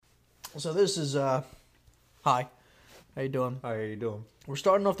So this is hi. How you doing? How you doing? We're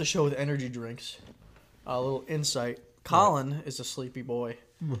starting off the show with energy drinks. A little insight. Colin is a sleepy boy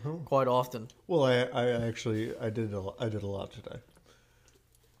quite often. Well, I did a lot today.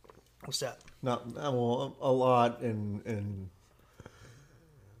 What's that? Not well, a lot in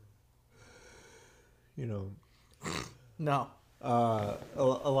you know No. a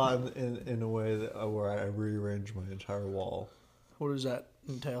lot in a way where I rearranged my entire wall. What does that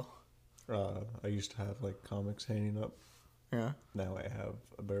entail? I used to have like comics hanging up. Yeah. Now I have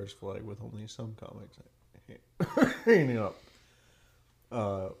a Bears flag with only some comics hanging up.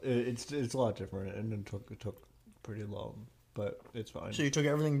 It's a lot different, and it took pretty long, but it's fine. So you took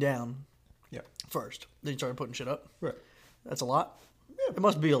everything down. Yeah. First, then you started putting shit up. Right. That's a lot. Yeah. It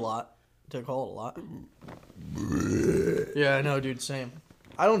must be a lot to call it a lot. Yeah, I know, dude. Same.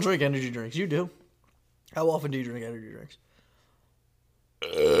 I don't drink energy drinks. You do. How often do you drink energy drinks?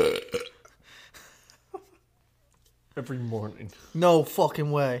 Every morning. No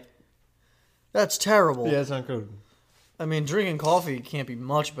fucking way. That's terrible. Yeah, it's not good. I mean, drinking coffee can't be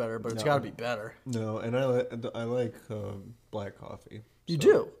much better, but it's got to be better. No, and I like black coffee. You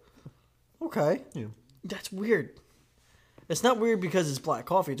do? Okay. Yeah. That's weird. It's not weird because it's black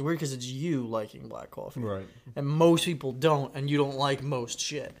coffee. It's weird because it's you liking black coffee. Right. And most people don't, and you don't like most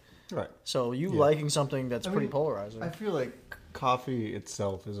shit. Right. So you liking something that's pretty polarizing. I feel like coffee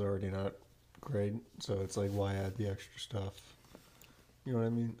itself is already not great, so it's like, why add the extra stuff? You know what I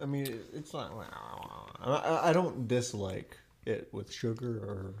mean? I mean, it's not. I don't dislike it with sugar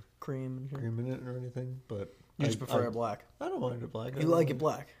or Cream. cream in it or anything, but You just prefer it black. I don't mind it black. You like it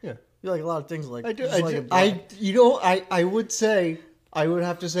black. Yeah. You like a lot of things like I do. just like it black. I would say, I would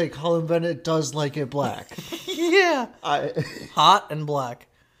have to say, Colin Bennett does like it black. Yeah. I Hot and black.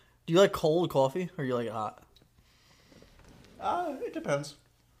 Do you like cold coffee or you like it hot? it depends.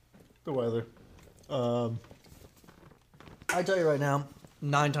 The weather. I tell you right now,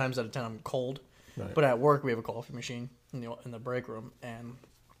 9 times out of 10 I'm cold. Right. But at work we have a coffee machine in the break room, and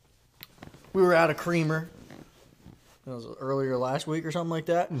we were out of creamer. It was earlier last week or something like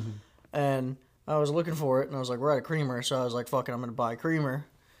that, and I was looking for it, and I was like, we're out of creamer, so I was like, fuck it, I'm gonna buy creamer.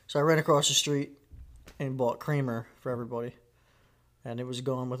 So I ran across the street and bought creamer for everybody, and it was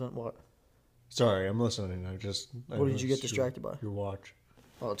going with it. What? Sorry, I'm listening. What did you get distracted by? Your watch.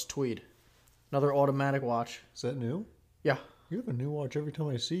 Oh, it's Tweed, another automatic watch. Is that new? Yeah, You have a new watch every time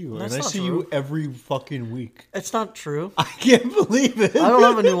I see you, That's and I not see true. you every fucking week. it's not true. I can't believe it. I don't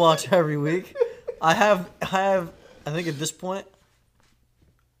have a new watch every week. I have. I think at this point,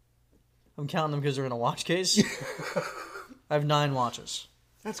 I'm counting them because they're in a watch case. I have 9 watches.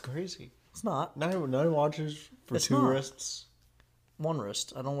 That's crazy. It's not Nine watches for It's 2 not. wrists. 1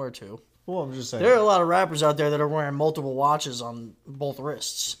 wrist. I don't wear 2. Well, I'm just saying. There are a lot of rappers out there that are wearing multiple watches on both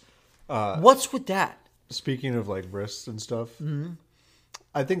wrists. What's with that? Speaking of like wrists and stuff,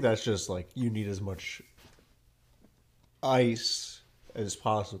 I think that's just like you need as much ice as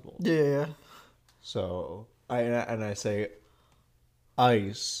possible. Yeah, So I say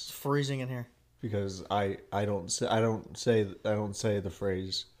ice it's freezing in here. because I don't say the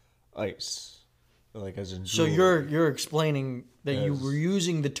phrase ice like as in So jewelry. you're explaining that you Yes. were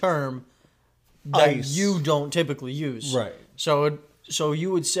using the term that Ice. you don't typically use. Right. So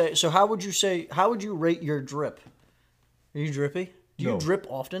you would say. So how would you rate your drip? Are you drippy? Do you No. drip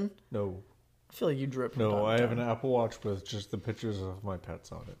often? No, I feel like you drip. from time no, to I have time. an Apple Watch with just the pictures of my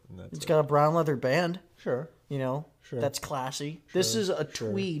pets on it, and that's It's it. got a brown leather band. Sure. You know, Sure. that's classy. This is a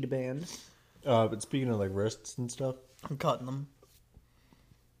sure. tweed band. But speaking of like wrists and stuff, I'm cutting them.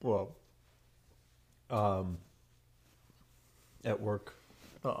 well, at work,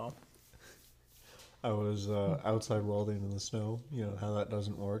 Uh-oh. I was outside welding in the snow. You know how that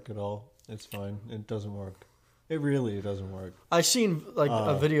doesn't work at all. It's fine. It doesn't work. It really doesn't work. I seen like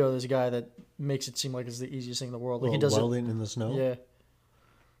a video of this guy that makes it seem like it's the easiest thing in the world. Like Well, he does welding in the snow. it. Yeah.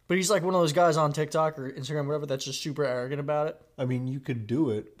 But he's like one of those guys on TikTok or Instagram, whatever, that's just super arrogant about it. I mean, you could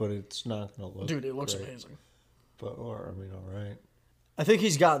do it, but it's not gonna look. Dude, it looks great. amazing. But I mean, all right, I think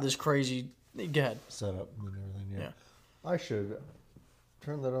he's got this crazy. Go ahead. setup and everything. Yeah. Yeah. I should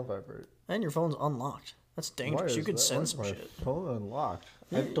turn that on vibrate. And your phone's unlocked. That's dangerous. You could send some my shit. phone unlocked.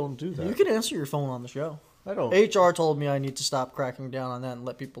 I don't do that. You can answer your phone on the show. I don't. HR told me I need to stop cracking down on that and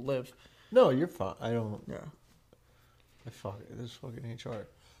let people live. No, you're fine. I don't. Yeah. This fucking HR.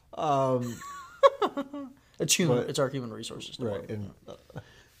 It's human. But- It's our human resources. Right. department. And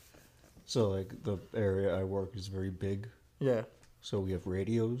so like the area I work is very big. Yeah. So we have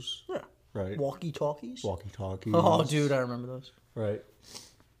radios. Yeah. Right. Walkie talkies. Walkie talkies. Oh, dude, I remember those. Right.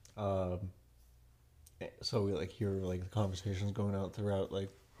 So we like hear like the conversations going out throughout like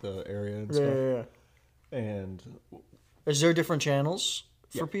the area and Yeah, stuff. yeah. And Is there different channels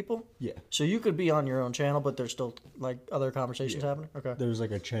for people? yeah, So you could be on your own channel, but there's still like other conversations happening. Okay. there's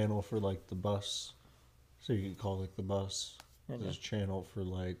like a channel for like the bus, so you can call like the bus. Yeah, There's a channel for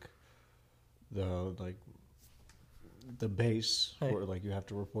like the base Hey, where like you have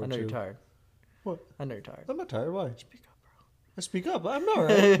to report I know to. you're tired. What? I know you're tired. I'm not tired. Why? Speak up, bro. I speak up. I'm all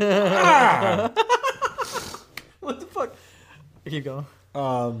right. What the fuck? Keep going.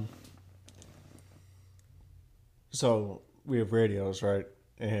 So we have radios, right?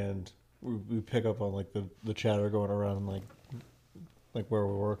 And we pick up on like the chatter going around like where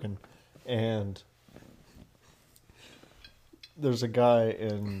we're working, and there's a guy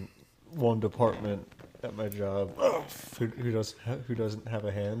in one department at my job who doesn't have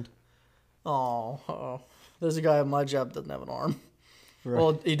a hand. Oh, there's a guy at my job that doesn't have an arm. Right.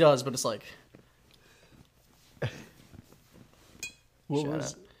 Well, he does, but it's like What shut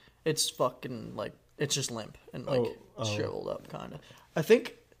was up. It's fucking like it's just limp and like Oh. shriveled up, kind of. I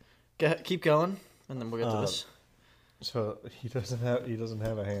think. Keep going, and then we'll get to this. so he doesn't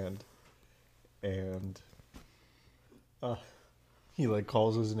have a hand, and he like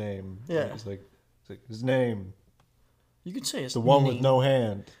calls his name. Yeah. It's like his name, You could say it's the one with no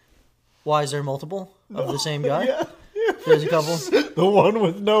hand. Why is there multiple of the same guy? Yeah. There's a couple. The one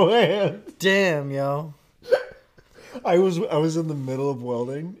with no hand. Damn, yo. I was in the middle of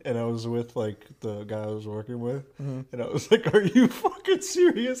welding, and I was with like the guy I was working with, and I was like, "Are you fucking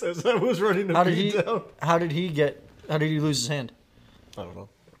serious?" As I was running to How did beat he? down. How did he lose his hand? I don't know.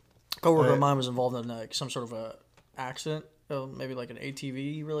 Coworker of mine was involved in like some sort of a accident, maybe like an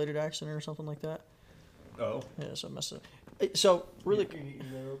ATV related accident or something like that. Oh. Yeah, so I messed it up. So really, You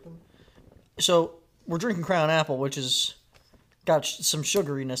open? so we're drinking Crown Apple, which is got some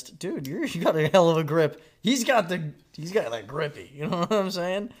sugariness. Dude, you got a hell of a grip. He's got that grippy. You know what I'm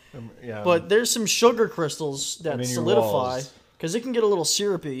saying? Yeah. But there's some sugar crystals that in your solidify walls. because it can get a little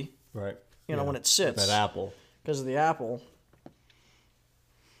syrupy. Right. You know, when it sits. That apple. Because of the apple,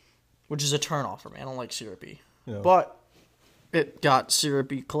 which is a turnoff for me. I don't like syrupy. Yeah. But it got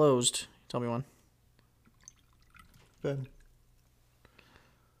syrupy closed. Tell me one. Ben.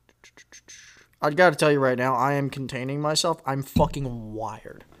 I got to tell you right now, I am containing myself. I'm fucking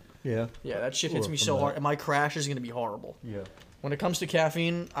wired. Yeah. Yeah, that shit hits Sure, me from so that. hard, and my crash is going to be horrible. Yeah. When it comes to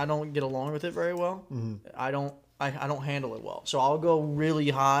caffeine, I don't get along with it very well. Mm-hmm. I don't handle it well. So I'll go really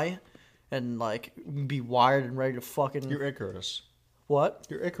high and like be wired and ready to fucking You're Icarus. what?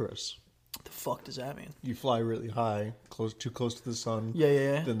 You're Icarus. The fuck does that mean? You fly really high, too close to the sun.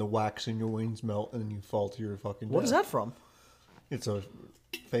 Yeah. Then the wax in your wings melt, and then you fall to your fucking What death. is that from? It's a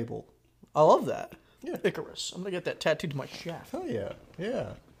fable. I love that. Yeah. Icarus. I'm gonna get that tattooed to my shaft. Hell yeah.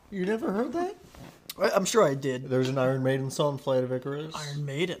 Yeah. You never heard that? I'm sure I did. There's an Iron Maiden song, Flight of Icarus. Iron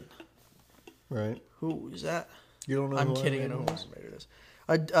Maiden. Right. Who is that? You don't know I'm who kidding. I Iron know who Maiden Iron is?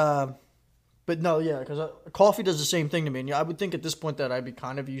 Maiden is. But no, yeah, because coffee does the same thing to me. And I would think at this point that I'd be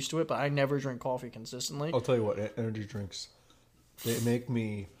kind of used to it, but I never drink coffee consistently. I'll tell you what, energy drinks, they make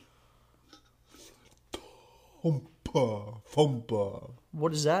me thumpa,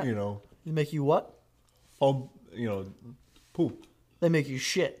 What is that? you know, They make you what? poop. They make you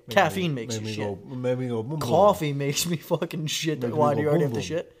shit. Caffeine makes you shit. Made me go boom, boom. Coffee makes me fucking shit. Made me Why go do you already boom, have to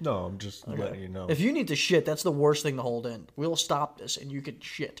boom. shit? No, I'm just letting you know. If you need to shit, that's the worst thing to hold in. We'll stop this and you can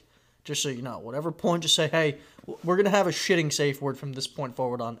shit. Just so you know. Whatever point, just say, hey, we're going to have a shitting safe word from this point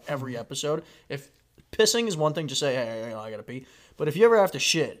forward on every episode. If pissing is one thing, just say, hey, I got to pee. But if you ever have to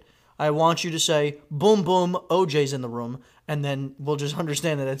shit, I want you to say, boom, boom, OJ's in the room. And then we'll just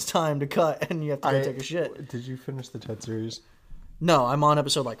understand that it's time to cut and you have to go take a shit. Did you finish the TED series? No, I'm on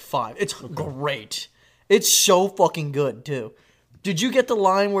episode like 5. It's great. It's so fucking good, too. Did you get the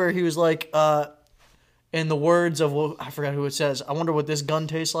line where he was like, in the words of, well, I forgot who it says, I wonder what this gun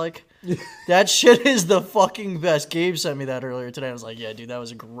tastes like? That shit is the fucking best. Gabe sent me that earlier today. I was like, yeah, dude, that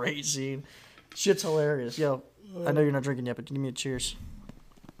was a great scene. Shit's hilarious. Yo, I know you're not drinking yet, but give me a cheers.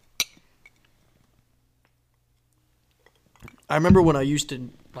 I remember when I used to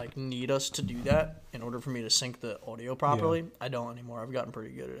like need us to do that in order for me to sync the audio properly. I don't anymore. I've gotten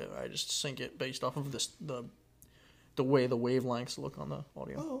pretty good at it. I just sync it based off of the way the wavelengths look on the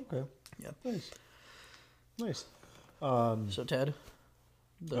audio. Oh, okay. Yeah. Nice. So Ted,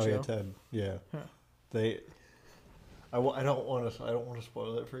 the Oh show. yeah, Ted. Yeah. They. I don't want to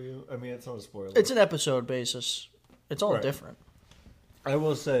spoil it for you. I mean, it's not a spoiler. It's an episode basis. It's all Right. different. I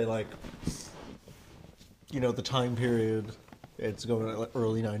will say, like, the time period. It's going to like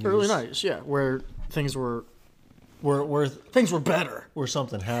early 90s. Early 90s, yeah, where things were Where better.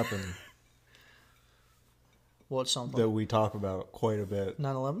 something happened. What's something? that we talk about quite a bit.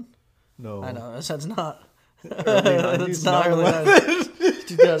 9/11? No, I know that's not. Early 90s, That's not early 9/11. 90s.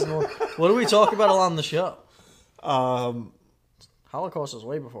 2001. What do we talk about on the show? Um, Holocaust is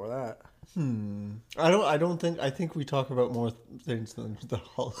way before that. I think we talk about more things than the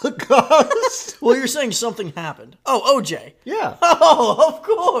Holocaust. Well, you're saying something happened. Oh, OJ. Yeah. Oh, of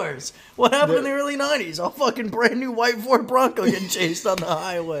course. What happened in the early 90s? A fucking brand new white Ford Bronco getting chased on the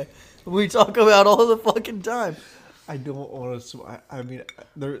highway. We talk about all the fucking time. I don't want to. I mean,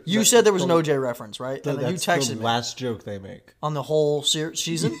 You said there was an OJ reference, right? And then you that's texted the me last joke they make. on the whole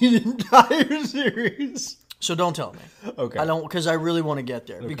season. The entire series. So don't tell me. Okay. I don't, because I really want to get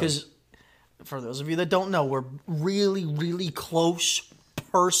there. Because for those of you that don't know, we're really, really close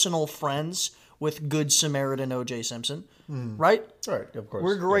personal friends with Good Samaritan O.J. Simpson, right? Right, of course.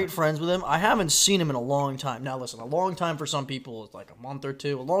 We're great friends with him. I haven't seen him in a long time. Now, listen, a long time for some people is like a month or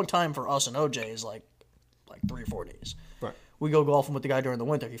two. A long time for us and O.J. is like 3 or 4 days. Right. We go golfing with the guy during the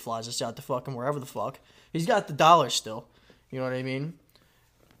winter. He flies us out to fucking wherever the fuck. He's got the dollars still. You know what I mean?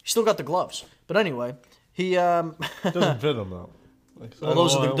 He's still got the gloves. But anyway, he Doesn't fit him though. Like, well,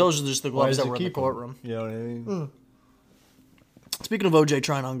 those are just the gloves that were in the courtroom. You know what I mean? Speaking of OJ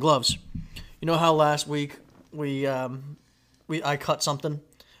trying on gloves, you know how last week I cut something?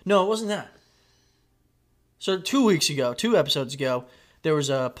 No, it wasn't that. So 2 weeks ago, 2 episodes ago, there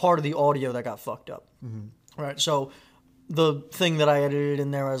was a part of the audio that got fucked up. Right, so the thing that I edited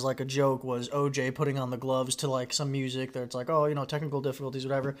in there as like a joke was OJ putting on the gloves to like some music that's like, oh, you know, technical difficulties,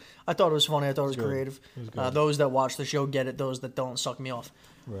 whatever. I thought it was funny. I thought it was creative. Those that watch the show get it. Those that don't suck me off.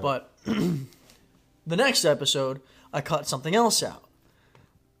 Right. But the next episode, I cut something else out.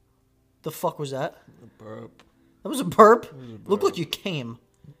 The fuck was that? A burp. That was a burp? Looked like you came.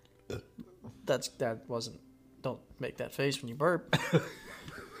 That wasn't. Don't make that face when you burp.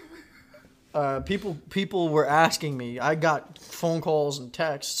 People were asking me. I got phone calls and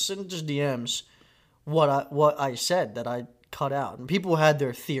texts and just DMs. What I said that I cut out, and people had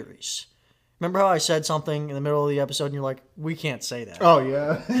their theories. Remember how I said something in the middle of the episode, and you're like, "We can't say that." Oh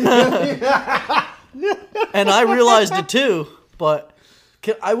yeah. And I realized it too, but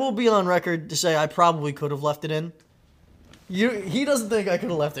I will be on record to say I probably could have left it in. He doesn't think I could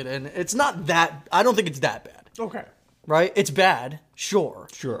have left it in. It's not that. I don't think it's that bad. Okay. Right? It's bad, sure.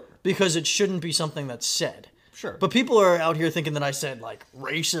 Sure. Because it shouldn't be something that's said. Sure. But people are out here thinking that I said, like,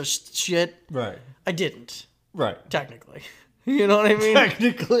 racist shit. Right. I didn't. Right. Technically. You know what I mean?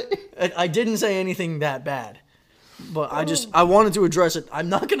 Technically. I didn't say anything that bad. But I wanted to address it. I'm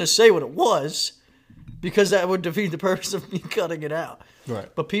not going to say what it was, because that would defeat the purpose of me cutting it out. Right.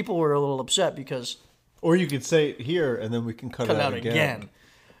 But people were a little upset because... Or you could say it here, and then we can cut it out again.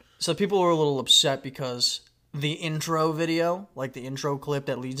 So people were a little upset because the intro video, like the intro clip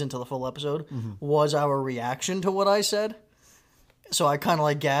that leads into the full episode, was our reaction to what I said. So I kind of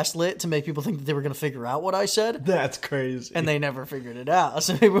like gaslit to make people think that they were going to figure out what I said. That's crazy. And they never figured it out.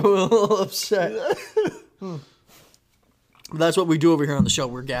 So people were a little upset. That's what we do over here on the show.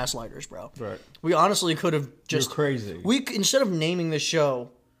 We're gaslighters, bro. Right. We honestly could have just... You're crazy. Instead of naming the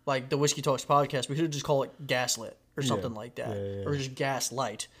show, like the Whiskey Talks podcast, we should just call it Gaslit or something like that. Yeah. Or just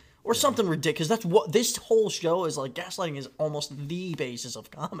Gaslight. Or something ridiculous. Because that's what... This whole show is like... Gaslighting is almost the basis of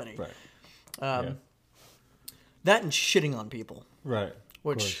comedy. Right. That and shitting on people. Right.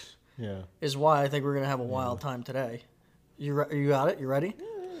 Which is why I think we're going to have a wild time today. You got it? You ready?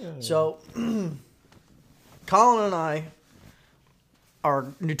 Yeah. So, Colin and I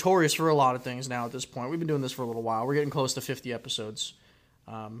are notorious for a lot of things now at this point. We've been doing this for a little while. We're getting close to 50 episodes.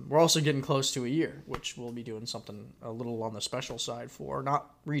 We're also getting close to a year, which we'll be doing something a little on the special side for.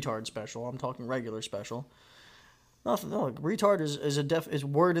 Not retard special. I'm talking regular special. Nothing. No, retard is a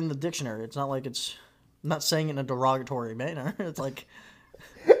word in the dictionary. It's not like it's... I'm not saying it in a derogatory manner. It's like...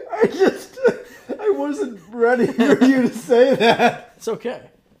 I wasn't ready for you to say that. It's okay.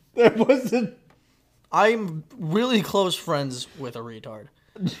 That wasn't... I'm really close friends with a retard.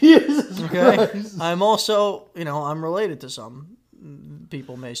 Jesus Okay? Christ. I'm also, I'm related to some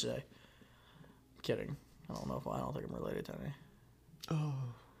people may say. Kidding. I don't think I'm related to any. Oh.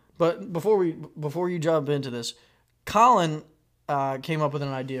 But before you jump into this, Colin came up with an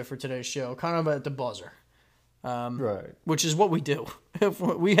idea for today's show, kind of at the buzzer. Right. Which is what we do.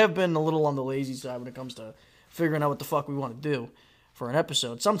 We have been a little on the lazy side when it comes to figuring out what the fuck we want to do for an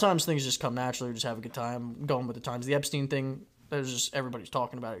episode. Sometimes things just come naturally. We just have a good time going with the times. The Epstein thing, there's just everybody's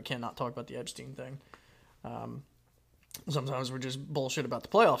talking about it. You cannot talk about the Epstein thing. Sometimes we're just bullshit about the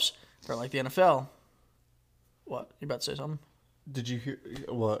playoffs or like the NFL. What? You about to say something? Did you hear?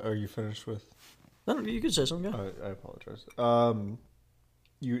 What are you finished with? No, you could say something. I apologize.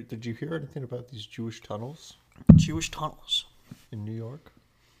 Did you hear anything about these Jewish tunnels? Jewish tunnels. In New York?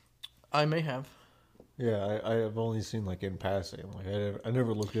 I may have. Yeah, I have only seen like in passing. Like I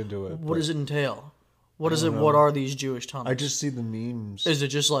never looked into it. What does it entail? What is I it? don't What know. are these Jewish tunnels? I just see the memes. Is it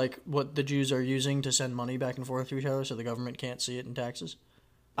just like what the Jews are using to send money back and forth to each other so the government can't see it in taxes?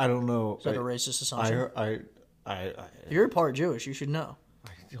 I don't know. Is that a racist assumption? I You're part Jewish. You should know.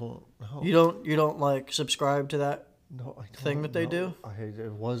 don't know. You don't like subscribe to that. No, I don't thing that they know. do?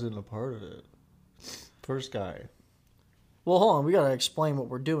 It wasn't a part of it. First guy. Well, hold on. We gotta explain what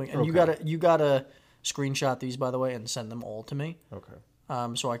we're doing, and Okay. you gotta screenshot these, by the way, and send them all to me,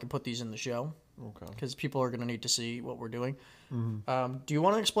 Okay. so I can put these in the show Okay. because people are gonna need to see what we're doing. Mm-hmm. Do you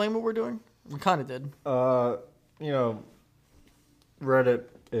want to explain what we're doing? We kind of did. You know, Reddit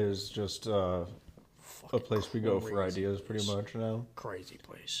is just a place we go for crazy ideas pretty much now. Crazy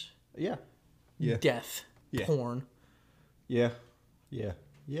place. Yeah. Yeah. Death. Yeah. Porn. Yeah. Yeah.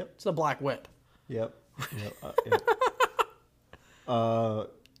 Yep. It's the black whip. Yep. Yep. Yep.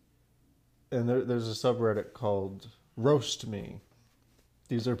 And there's a subreddit called Roast Me.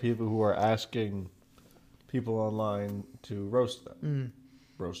 These are people who are asking people online to roast them.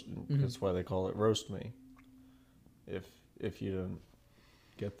 Roast. That's why they call it Roast Me. If you didn't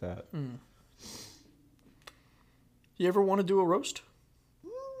get that. You ever want to do a roast?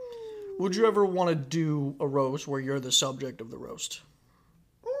 Would you ever want to do a roast where you're the subject of the roast?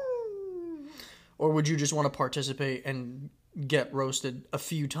 Or would you just want to participate and get roasted a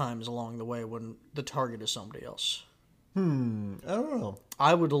few times along the way when the target is somebody else? I don't know.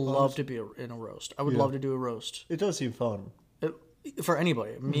 I would love to be in a roast. I would love to do a roast. It does seem fun. For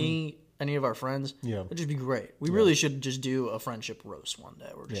anybody. Me, any of our friends. Yeah. It'd just be great. We really should just do a friendship roast one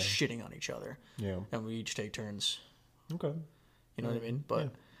day. We're just Yeah. shitting on each other. Yeah. And we each take turns. Okay. You know what I mean?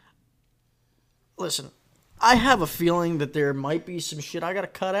 But listen, I have a feeling that there might be some shit I got to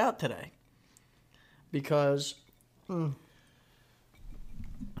cut out today. Because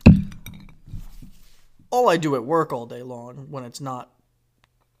all I do at work all day long when it's not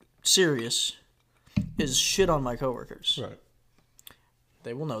serious is shit on my coworkers. Right.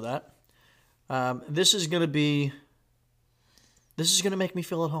 They will know that. This is going to make me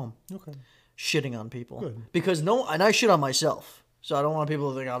feel at home. Okay. Shitting on people. Good. Because and I shit on myself. So I don't want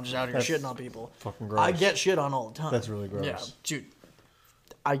people to think I'm just out here shitting on people. fucking gross. I get shit on all the time. That's really gross. Yeah, dude.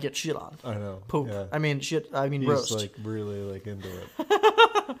 I get shit on. I know. Poop. Yeah. I mean shit. I mean He's roast. like really like into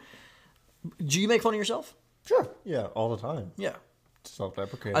it. Do you make fun of yourself? Sure. Yeah, all the time. Yeah.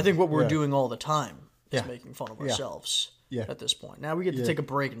 Self-deprecating. I think what we're Yeah. doing all the time is Yeah. making fun of Yeah. ourselves. Yeah. At this point, now we get to Yeah. take a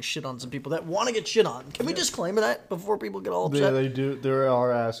break and shit on some people that want to get shit on. Can we disclaim that before people get all They, upset? they do. They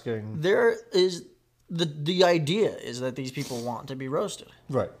are asking. There is the idea is that these people want to be roasted.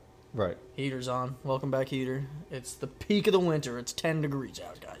 Right. Right. Heater's on. Welcome back, heater. It's the peak of the winter. It's 10 degrees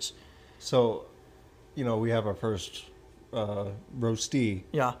out, guys. So, we have our first roastee.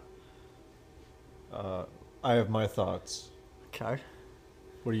 Yeah. I have my thoughts. Okay.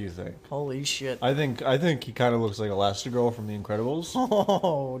 What do you think? Holy shit. I think he kind of looks like Elastigirl from The Incredibles.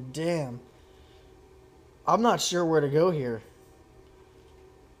 Oh, damn. I'm not sure where to go here.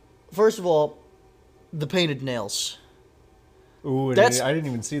 First of all, the painted nails. Ooh, I That's- didn't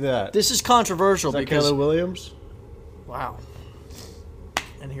even see that. This is controversial Is that because Kayla Williams? wow.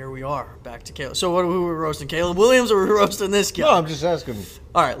 And here we are, back to Caleb. So what who were we roasting? Caleb Williams or were we roasting this guy? No, I'm just asking.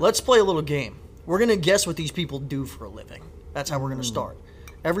 All right, let's play a little game. We're going to guess what these people do for a living. That's how we're going to start.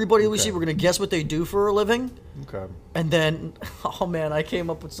 Everybody we Okay. see, we're going to guess what they do for a living. Okay. And then, oh man, I came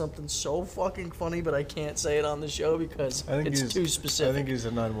up with something so fucking funny, but I can't say it on the show because I think it's he's too specific. I think he's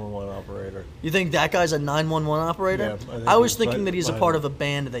a 911 operator. You think that guy's a 911 operator? Yeah, I think I was he's thinking that he's a part behind of a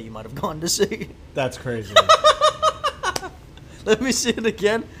band that you might have gone to see. That's crazy. Let me see it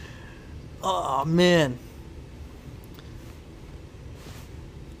again. Oh man.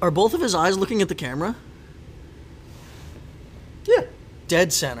 Are both of his eyes looking at the camera? yeah.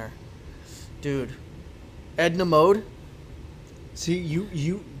 Dead center. Dude. Edna Mode? See,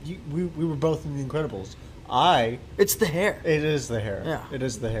 we were both in The Incredibles. It's the hair. It is the hair. Yeah. It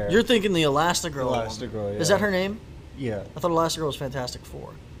is the hair. You're thinking the Elastigirl. one. Elastigirl, Is yeah. that her name? Yeah. I thought Elastigirl was Fantastic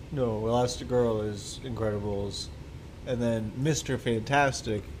Four. No, Elastigirl is Incredibles. And then Mr.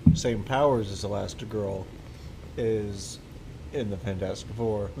 Fantastic, same powers as Elastigirl, is in the Fantastic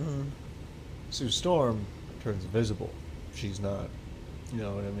Four. Mm-hmm. Sue Storm turns invisible. She's not. You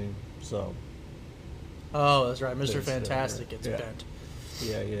know what I mean? So, Oh, that's right. Mr. That's Fantastic different. gets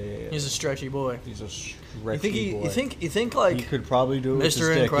Yeah. bent. yeah. He's a stretchy boy. He's a You stretchy think boy. you think like He could probably do it with his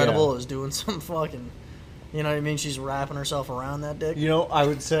Mr. dick, Incredible yeah. is doing some fucking, you know what I mean? She's wrapping herself around that dick. You know, I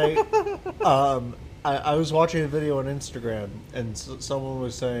would say, I was watching a video on Instagram, and someone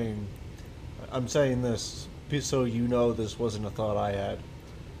was saying, I'm saying this so you know this wasn't a thought I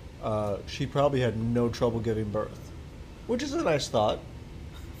had. She probably had no trouble giving birth, which is a nice thought.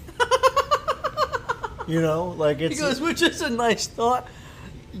 You know, like He it's. goes, which is a nice thought.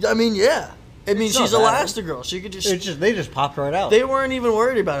 I mean, yeah. I mean, It's not she's bad. Elastigirl. She could It's just they just popped right out. They weren't even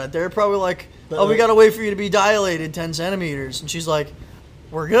worried about it. They were probably like, "Oh, we gotta wait for you to be dilated 10 centimeters," and she's like,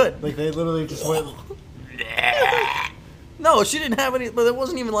 "We're good." Like they literally just went. No, she didn't have any. But it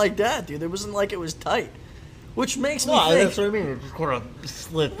wasn't even like that, dude. It wasn't like it was tight, which makes me No, think. that's what I mean. It just kind of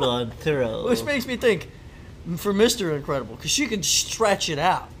slipped on through. Which makes me think, for Mr. Incredible, because she can stretch it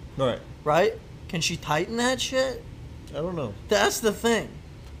out, Right. right? Can she tighten that shit? I don't know. That's the thing.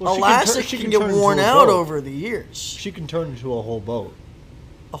 Well, Elastic she can can get turn worn into a out boat. over the years. She can turn into a whole boat.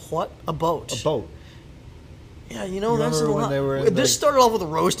 A what? A boat. A boat. Yeah, you know You that's a remember when lot. they were in This the- started off with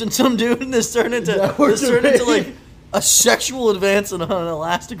roasting some dude, and this turned into That was like amazing. a sexual advance on an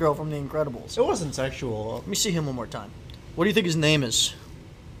Elastigirl from The Incredibles. It wasn't sexual. Let me see him one more time. What do you think his name is?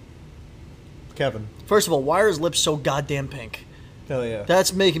 Kevin. First of all, why are his lips so goddamn pink? Hell yeah.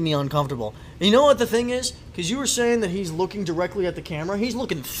 That's making me uncomfortable. And you know what the thing is? Because you were saying that he's looking directly at the camera. He's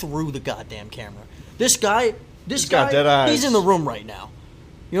looking through the goddamn camera. This guy, He's got dead eyes. he's in the room right now.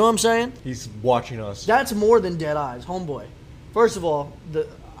 You know what I'm saying? He's watching us. That's more than dead eyes, homeboy. First of all,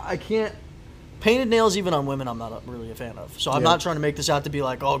 I can't painted nails even on women. I'm not really a fan of. So I'm Yeah. not trying to make this out to be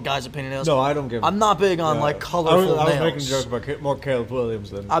like, oh, guys with painted nails. No, I don't give. I'm not big on yeah. like colorful I was nails. making a joke about more Caleb Williams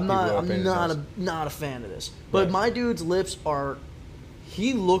than. I'm people who have not. I'm painted nails. not a fan of this. But Right. my dude's lips are.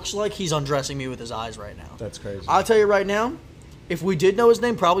 He looks like he's undressing me with his eyes right now. That's crazy. I'll tell you right now, if we did know his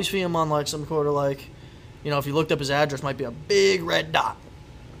name, probably see him on like some sort of like, you know, if you looked up his address, might be a big red dot.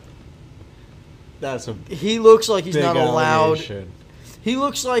 That's a He looks like he's big not allowed. allegation. He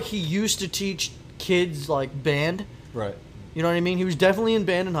looks like he used to teach kids like band. Right. You know what I mean? He was definitely in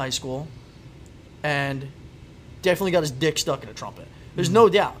band in high school, and definitely got his dick stuck in a trumpet. There's no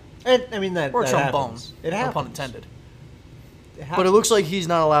doubt. And I mean that. Or a that trombone. happens. It No happens. pun intended. It But it looks like he's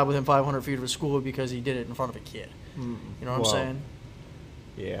not allowed within 500 feet of his school because he did it in front of a kid. You know what I'm Well, saying?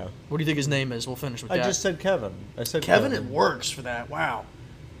 Yeah. What do you think his name is? We'll finish with I that. just said Kevin. I said Kevin, it works for that. Wow.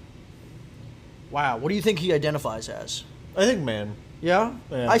 Wow. What do you think he identifies as? I think man. Yeah?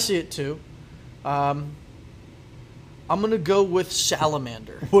 Yeah. I see it too. I'm going to go with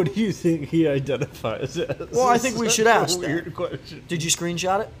salamander. What do you think he identifies as? Well, I think we should That's ask a that. weird question. Did you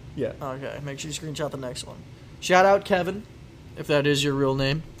screenshot it? Yeah. Okay, make sure you screenshot the next one. Shout out Kevin, if that is your real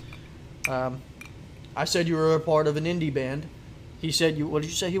name. I said you were a part of an indie band. He said you. What did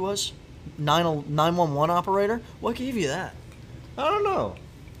you say he was? 911 operator. What gave you that? I don't know.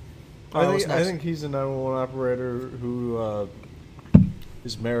 All right, what's I next? think he's a 911 operator who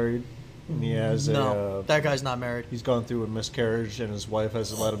is married, and he has No, a. that guy's not married. He's gone through a miscarriage, and his wife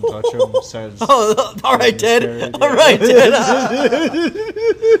hasn't let him touch him since. Oh, all right, Ted. miscarriage, All yeah. right, Ted.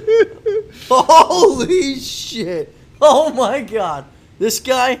 Holy shit! Oh my God, this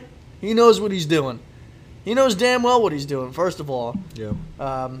guy, he knows what he's doing. He knows damn well what he's doing. First of all, Yeah.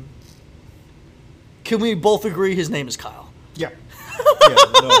 can we both agree his name is Kyle? Yeah. Yeah,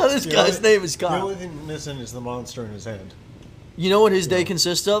 no. This The guy's only- name is The Kyle. only thing missing is the monster in his hand. You know what his day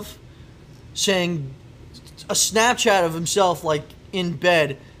consists of? Saying a Snapchat of himself like in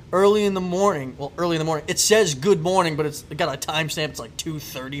bed early in the morning. Well, early in the morning. It says good morning, but it's got a timestamp. It's like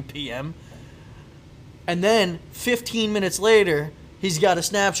 2:30 p.m. And then 15 minutes later, he's got a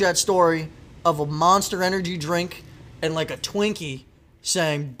Snapchat story of a Monster Energy drink and like a Twinkie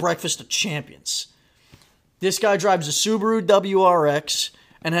saying breakfast of champions. This guy drives a Subaru WRX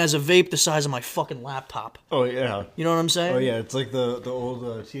and has a vape the size of my fucking laptop. Oh yeah. You know what I'm saying? Oh yeah. It's like the old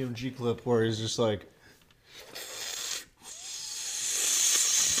TMG clip where he's just like.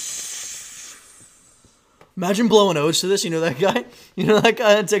 Imagine blowing O's to this. You know that guy? You know that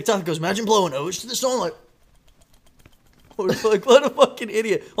guy on TikTok that goes, imagine blowing O's to this song? Like, what a fucking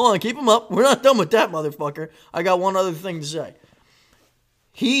idiot. Hold on, keep him up. We're not done with that, motherfucker. I got one other thing to say.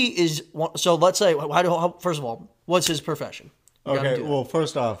 He is, so let's say, first of all, what's his profession? You gotta Okay. do that. Well,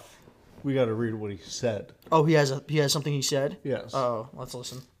 first off, we got to read what he said. Oh, he has something he said? Yes. Oh, let's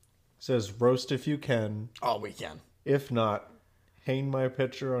listen. It says roast if you can. Oh, we can. If not, hang my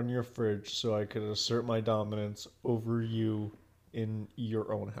picture on your fridge so I could assert my dominance over you in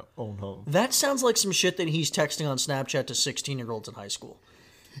your own home. That sounds like some shit that he's texting on Snapchat to 16-year-olds in high school.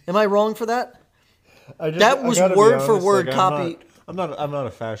 Am I wrong for that? That was gotta be word for honest, word like, copy. I'm not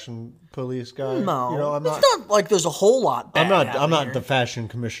a fashion police guy. No, You know, I'm it's not. not like there's a whole lot bad I'm out not here. the fashion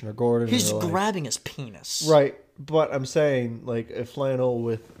commissioner Gordon. He's or, like- grabbing his penis. right, but I'm saying like a flannel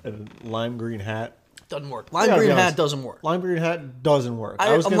with a lime green hat. Doesn't work. Lime Yeah, green to be hat honest. doesn't work. Lime green hat doesn't work.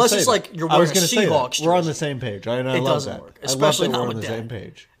 I- I was gonna unless say it's that. like you're I was wearing a gonna say that. Seahawks We're on the jersey. same page. And I It love doesn't that. work, I love especially that not we're on with the that. same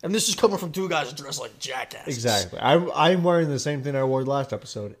page. And this is coming from two guys dressed like jackasses. Exactly. I'm wearing the same thing I wore last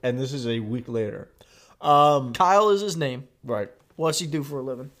episode, and this is a week later. Kyle is his name. Right. What's he do for a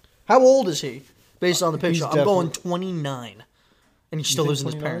living? How old is he? Based on the picture, he's I'm going definitely- 29, and he still think lives in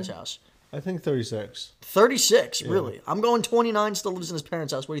his 29? parents' house. I think 36. 36, really? I'm going 29, still lives in his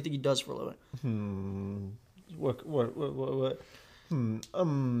parents' house. What do you think he does for a living? What?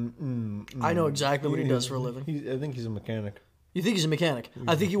 I know exactly what he does for a living. I think he's a mechanic. You think he's a mechanic?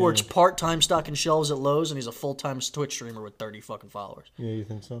 I think he works part-time stocking shelves at Lowe's, and he's a full-time Twitch streamer with 30 fucking followers. Yeah, you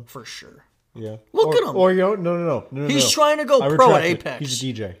think so? For sure. Yeah. Look at him. Or you don't, no. He's trying to go I pro at retract it. Apex. He's a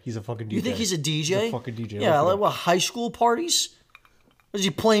DJ. He's a fucking DJ. You think he's a DJ? He's a fucking DJ. Yeah, Look at like him. what, high school parties? Is he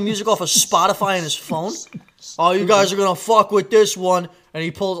playing music off of Spotify on his phone? Oh, you guys are gonna fuck with this one, and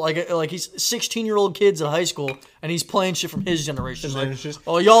he pulls like he's 16-year-old kids at high school, and he's playing shit from his generation. He's And like, it's just,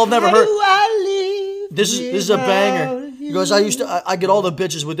 oh, y'all have never "How heard. do I live This is a banger. without He goes, I get all the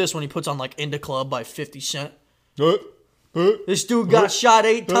bitches with this when he puts on like Into Club by 50 Cent. This dude got shot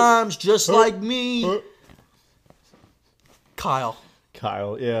 8 times just like me. Kyle.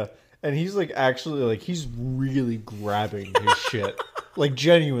 Kyle, yeah. And he's like actually like he's really grabbing his shit. Like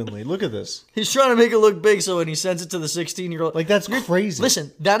genuinely. Look at this. He's trying to make it look big, so when he sends it to the 16-year-old, Like that's crazy.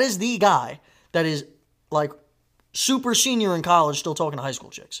 listen, that is the guy that is like super senior in college, still talking to high school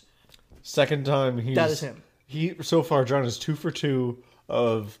chicks. Second time he's That is him. He so far John is 2 for 2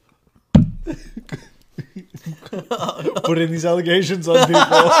 of putting these allegations on people.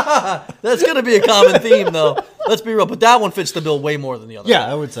 That's gonna be a common theme, though. Let's be real, but that one fits the bill way more than the other. Yeah,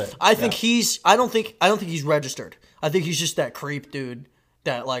 I would say. I think I don't think he's registered. I think he's just that creep dude,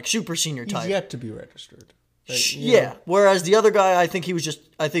 that like super senior He's type. yet to be registered. Like, you Yeah. know, Whereas the other guy, I think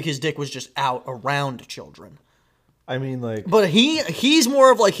his dick was just out around children. I mean, like, But he's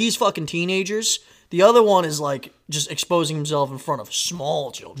more of like he's fucking teenagers. The other one is like just exposing himself in front of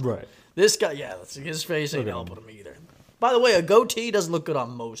small children. right. This guy, yeah, his face ain't Look at helping him either. By the way, a goatee doesn't look good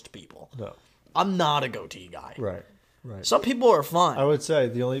on most people. No. I'm not a goatee guy. Right. Right. Some people are fine. I would say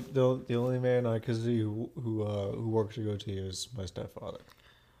the only man I could see who works a goatee is my stepfather.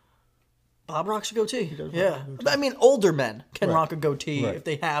 Bob rocks a goatee. rock Yeah. a goatee. I mean, older men can Right. rock a goatee Right. if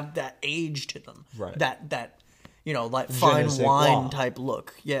they have that age to them. Right. That like ne fine sais wine quoi. type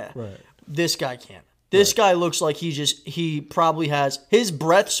look. Yeah. Right. This guy can't. This guy looks like he probably has, his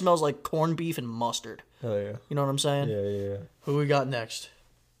breath smells like corned beef and mustard. Hell yeah. You know what I'm saying? Yeah. Who we got next?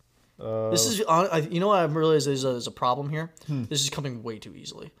 This is, you know what I realized there's a problem here? This is coming way too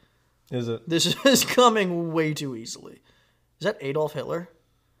easily. Is it? This is coming way too easily. Is that Adolf Hitler?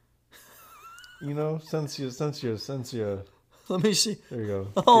 You know, since you, Let me see. there you go.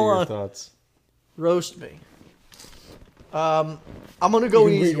 Get Hold your on. thoughts. Roast me. I'm gonna go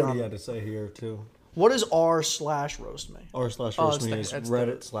You can easy read what on he it. had to say here too. What is r/roast me? R/roast Oh, me it's is it's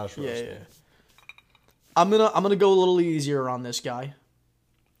Reddit/roast me. Yeah. I'm gonna go a little easier on this guy.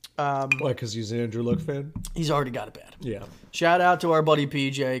 Why? Because he's an Andrew Luck fan. He's already got it bad. Yeah. Shout out to our buddy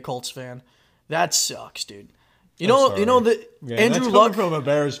PJ, Colts fan. That sucks, dude. You know that Yeah, Andrew that's Luck. coming from a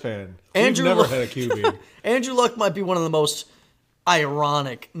Bears fan. Andrew We've never Luck- had a QB. Andrew Luck might be one of the most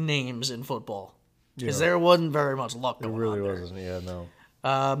ironic names in football because there wasn't very much luck It going really on there. wasn't. Yeah, no.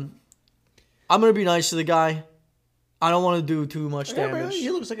 I'm gonna be nice to the guy. I don't want to do too much Yeah, man, damage. he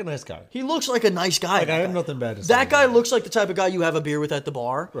looks like a nice guy. He looks like a nice guy. Like, I that have guy. nothing bad to say. That guy about looks like the type of guy you have a beer with at the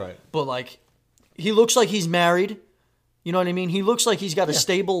bar. Right. But like, he looks like he's married. You know what I mean? He looks like he's got a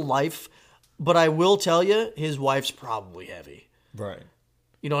stable life. But I will tell you, his wife's probably heavy. Right.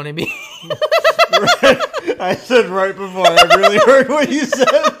 You know what I mean? I said right before I really heard what you said.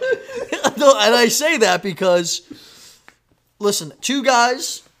 No, and I say that because, listen, two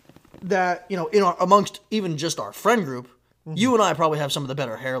guys that, you know, amongst even just our friend group, you and I probably have some of the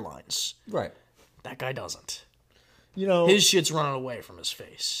better hairlines. Right. That guy doesn't. You know, His shit's running away from his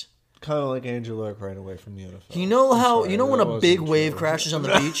face. kind of like Andrew Luck ran away from the NFL. You know how, sorry, you know when that a big wasn't wave true. crashes on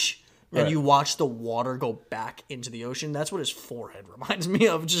the beach and Right. you watch the water go back into the ocean? That's what his forehead reminds me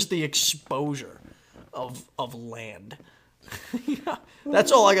of, just the exposure of land. Yeah,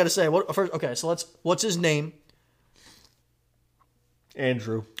 that's all I got to say. Okay, so what's his name?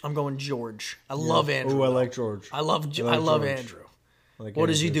 Andrew. I'm going George. I love Andrew. Oh, I though. like George. I love like Andrew. Like What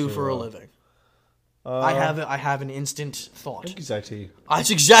does he Andrew do so for a well. living? I have an instant thought. He's IT. That's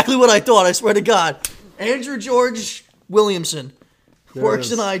exactly what I thought. I swear to God, Andrew George Williamson There works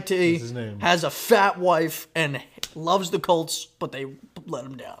it in is. IT, That's his name. has a fat wife, and loves the Colts, but they let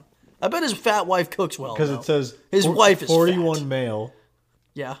him down. I bet his fat wife cooks well. Because though. it says His wife is 41 fat. male,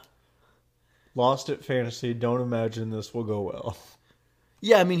 Yeah. Lost at fantasy. Don't imagine this will go well.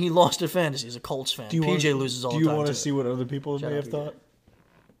 Yeah, I mean, he lost at fantasy. He's a Colts fan. PJ loses all the time. Do you want to too. see what other people may have thought?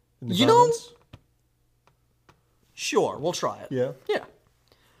 In the You comments? Sure, we'll try it. Yeah. Yeah.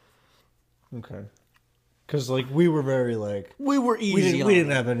 Okay. Because like we were very like We were easy. we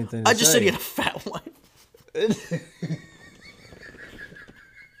didn't have anything. To I just say. said he had a fat wife.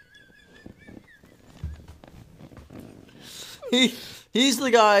 He's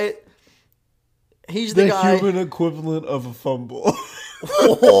the guy. He's the guy. human equivalent of a fumble.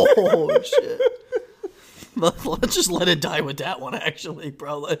 Oh shit! Let's just let it die with that one, actually,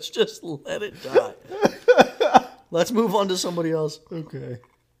 bro. Let's just let it die. Let's move on to somebody else. Okay.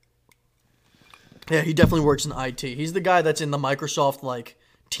 Yeah, he definitely works in IT. He's the guy that's in the Microsoft like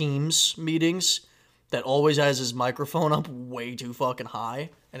Teams meetings that always has his microphone up way too fucking high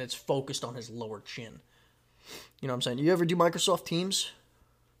and it's focused on his lower chin. You know what I'm saying? You ever do Microsoft Teams?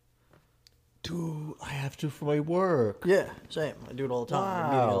 Dude, I have to for my work. Yeah, same. I do it all the time.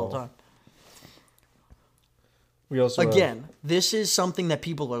 I meet it all the time. We also Again, this is something that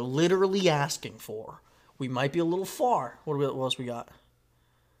people are literally asking for. We might be a little far. What else we got?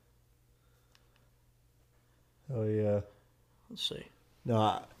 Oh yeah. Let's see.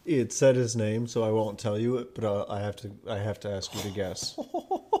 No, it said his name, so I won't tell you it. But I have to ask you to guess.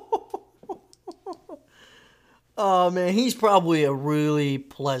 Oh man, he's probably a really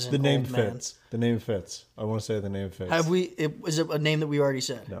pleasant The name old man. fits. The name fits. I want to say the name fits. Is it a name that we already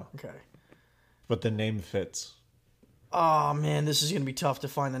said? No. Okay. But the name fits. Oh man, this is gonna be tough to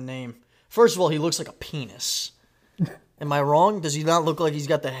find the name. First of all, he looks like a penis. Am I wrong? Does he not look like he's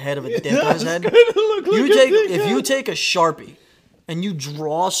got the head of a dick on his head? If you take a Sharpie and you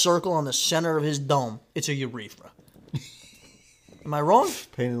draw a circle on the center of his dome, it's a urethra. Am I wrong?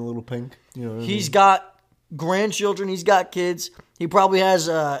 Painted a little pink. You know. What He's got grandchildren. He's got kids. He probably has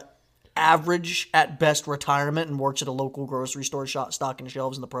average at best retirement and works at a local grocery store stocking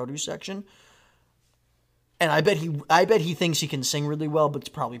shelves in the produce section. And I bet he thinks he can sing really well, but it's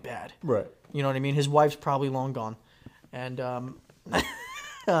probably bad. Right. You know what I mean? His wife's probably long gone. And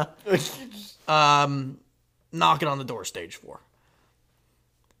knocking on the door, stage 4.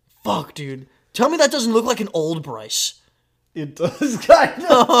 Fuck, dude. Tell me that doesn't look like an old Bryce. It does kind of.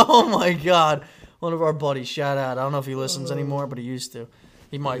 Oh my god. One of our buddies, shout out. I don't know if he listens anymore, but he used to.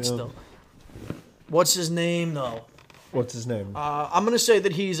 He might still. What's his name, though? What's his name? I'm going to say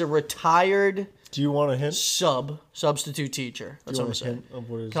that he's a retired Do you want a hint? substitute teacher. That's what I'm saying.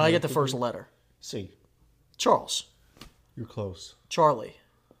 Can I get the first letter? C. Charles. You're close. Charlie.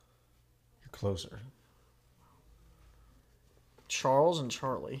 You're closer. Charles and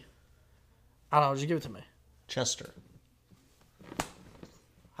Charlie. I don't know. Just give it to me. Chester.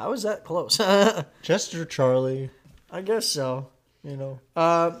 How is that close? I Chester Charlie. guess so. You know.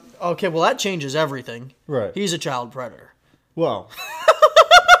 Okay, well, that changes everything. Right. He's a child predator. Well.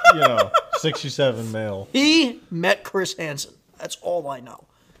 67 male. He met Chris Hansen. That's all I know.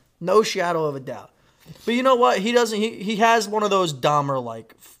 No shadow of a doubt. But you know what? He doesn't. He has one of those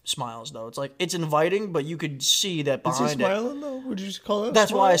Dahmer-like smiles, though. It's like, it's inviting, but you could see that Is he behind it. smiling though? Would you just call it?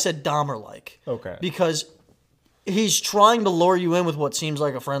 That's why I said Dahmer-like. Okay. Because he's trying to lure you in with what seems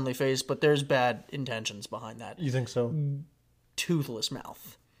like a friendly face, but there's bad intentions behind that You think so? toothless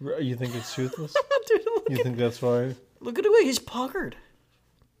mouth. You think it's toothless? Dude, You think that's why? look at the way he's puckered.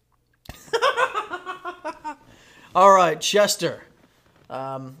 All right, Chester.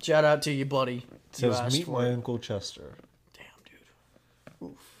 Shout out to you, buddy. It says, You asked meet for my it. Uncle Chester. Damn,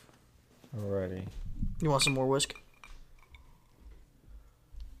 dude. Alrighty. You want some more whisk?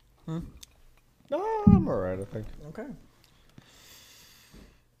 No, I'm alright, I think. Okay.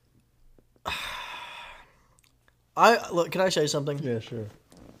 Look. Can I say something? Yeah, sure.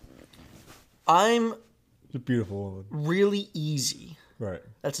 I'm It's a beautiful woman. really easy. Right.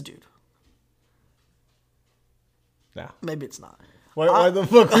 That's a dude. Nah. Maybe it's not. Why the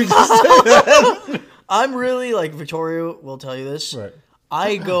fuck we just say that? I'm really like Victoria will tell you this. Right.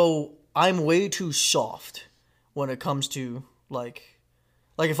 I'm way too soft when it comes to like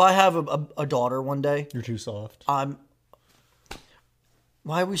if I have a daughter one day, You're too soft. why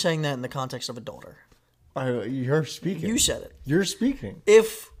are we saying that in the context of a daughter? You're speaking. You said it. You're speaking.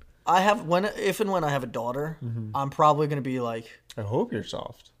 If and when I have a daughter, I'm probably going to be like, I hope you're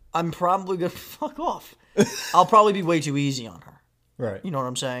soft. I'm probably going to fuck off. I'll probably be way too easy on her. Right. You know what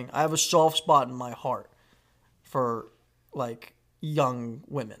I'm saying? I have a soft spot in my heart for like young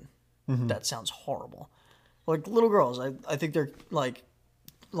women. That sounds horrible. Like little girls, I think they're like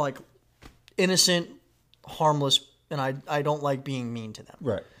innocent, harmless, and I don't like being mean to them.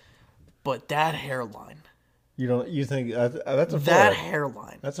 Right. But that hairline, You think that's a forehead? that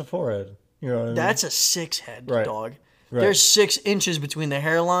hairline, That's a forehead. You know what I mean? That's a 6 head, Right. dog. Right. There's 6 inches between the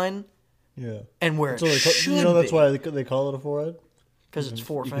hairline yeah. and where That's it what should you know that's be. why they call it a forehead? Because it's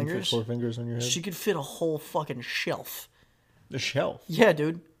 4 You can fit fingers. 4 fingers on your head. She could fit a whole fucking shelf. The shelf. Yeah,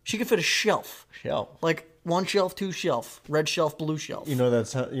 dude. She could fit a shelf. Shelf. Like 1 shelf, 2 shelf, red shelf, blue shelf. You know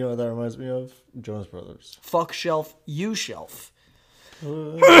what that reminds me of? Jonas Brothers. Fuck shelf, you shelf.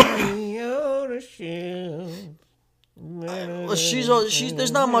 She's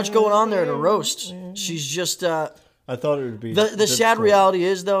there's not much going on there to roast. She's just I thought it would be the sad difficult. reality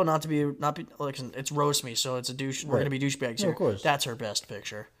is though not to be like it's roast me, so it's a douche. We're Right. gonna be douchebags No, here. of course. That's her best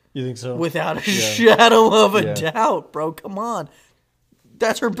picture, You think so? without a shadow of a Yeah. doubt, bro. Come on,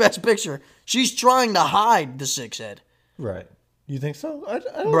 that's her best picture. She's trying to hide the 6 head, Right. You think so? I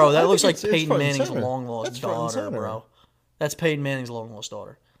don't bro. know. That I looks think like it's Peyton front and Manning's center. long lost That's front and daughter, center. bro. That's Peyton Manning's long lost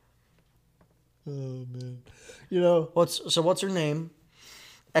daughter. Oh man. You know, What's her name?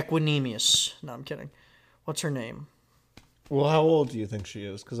 Equinemius. No, I'm kidding. What's her name? well, how old do you think she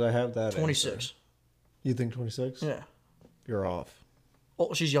is? Because I have that. 26. answer. You think 26? Yeah. You're off.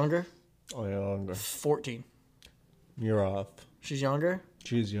 Oh, she's younger. Oh, younger. 14. You're off. She's younger.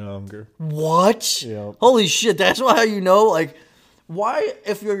 She's younger. What? Yeah. Holy shit! That's why you know, like, why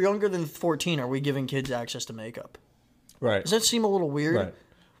if you're younger than 14, are we giving kids access to makeup? Right. Does that seem a little weird? Right.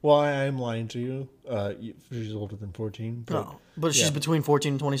 Well, I am lying to you. She's older than 14. But No, but she's yeah. between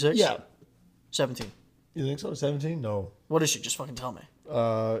 14 and 26. Yeah. 17. You think so? 17? No. What is she? Just fucking tell me.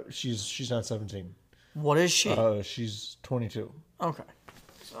 She's not 17. What is she? She's 22. Okay.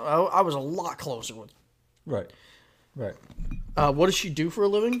 So I was a lot closer with. Right. Right. What does she do for a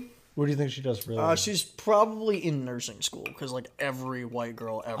living? What do you think she does for a living? She's probably in nursing school because like every white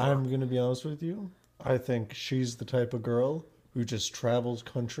girl ever. I'm gonna be honest with you. I think she's the type of girl who just travels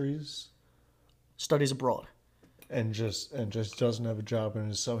countries Studies abroad. and just doesn't have a job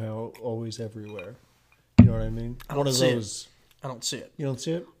and is somehow always everywhere. You know what I mean? I One don't of see it. those. I don't see it. You don't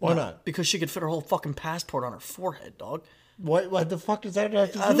see it? Why No, not? Because she could fit her whole fucking passport on her forehead, dog. What the fuck does that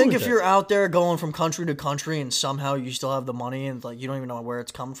have to do I think with if it? you're out there going from country to country and somehow you still have the money and like you don't even know where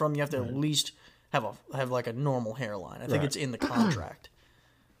it's come from, you have to at least have like a normal hairline. I think Right. it's in the contract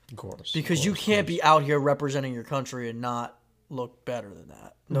Of course. because of you course, can't be out here representing your country and not look better than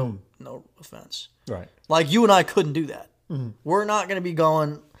that. No, Mm. no offense. Right. Like you and I couldn't do that. Mm-hmm. We're not going to be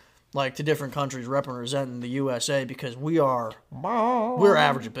going like to different countries representing the USA because we're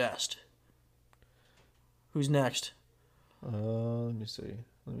average at best. Who's next? Let me see.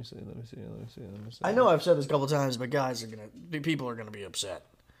 I know I've said this a couple times, but people are gonna be upset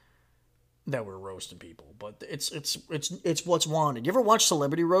that we're roasting people. But it's what's wanted. You ever watch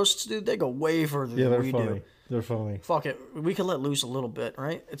celebrity roasts, dude? They go way further Yeah, than they're we funny. do. They're funny. Fuck it, we can let loose a little bit,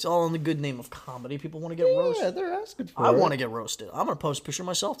 right? It's all in the good name of comedy. People want to get Yeah, roasted. they're asking for I it. want to get roasted. I'm gonna post a picture of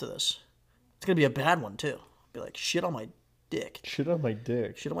myself to this. It's gonna be a bad one too. Be like shit on my dick. Shit on my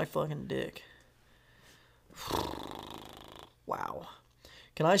dick. Shit on my fucking dick. Wow.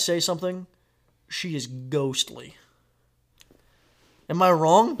 Can I say something? She is ghostly. Am I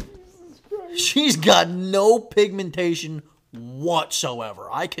wrong? She's got no pigmentation whatsoever.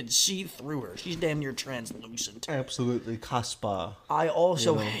 I can see through her. She's damn near translucent. Absolutely, Caspa. I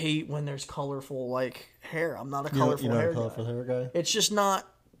also hate when there's colorful like hair. I'm not a colorful You're not hair a colorful guy. hair guy. It's just not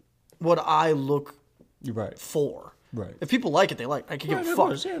what I look You're right. for. Right. If people like it, they like it. I can give Right, a of fuck.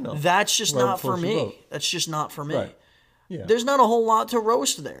 course, yeah, no. That's just Right, not before for she me. vote. That's just not for me. Right. Yeah. There's not a whole lot to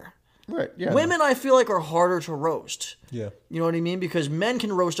roast there. Right. Yeah. Women, I feel like, are harder to roast. Yeah. You know what I mean? Because men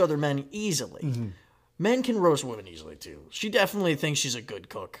can roast other men easily. Mm-hmm. Men can roast women easily, too. She definitely thinks she's a good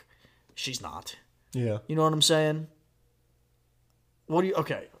cook. She's not. Yeah. You know what I'm saying?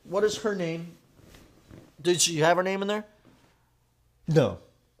 Okay. What is her name? Did she have her name in there? No.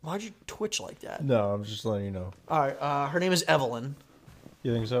 Why'd you twitch like that? No. I'm just letting you know. All right. Her name is Evelyn.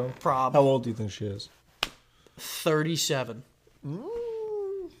 You think so? Prob. How old do you think she is? 37.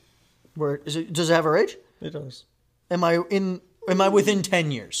 Where is it? Does it have her age? It does. Am I within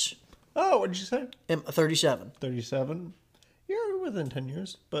 10 years? Oh, what did you say? 37. 37. You're within 10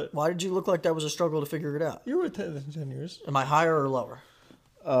 years, but Why did you look like that was a struggle to figure it out? you're within 10 years. Am I higher or lower?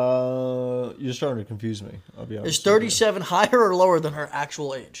 You're starting to confuse me. I'll be honest. Is 37 higher or lower than her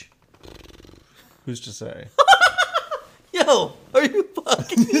actual age? Who's to say? Yo, are you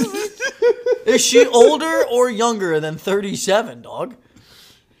fucking kidding me? Is she older or younger than 37, dog?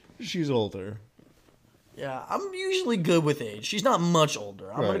 She's older. Yeah, I'm usually good with age. She's not much older.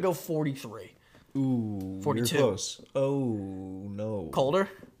 I'm going to Right. go 43. Ooh, 42. You're close. Oh no. Colder?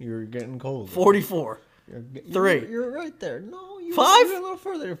 You're getting cold. 44. Three. You're right there. No, you 5? You're a little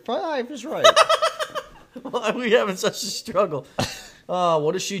further. 5 is right. Why are we having such a struggle?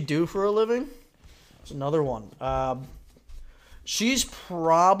 What does she do for a living? It's another one. She's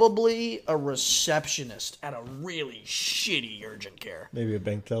probably a receptionist at a really shitty urgent care. Maybe a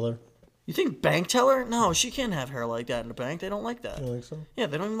bank teller. You think bank teller? No, she can't have hair like that in a bank. They don't like that. You don't think so? Yeah,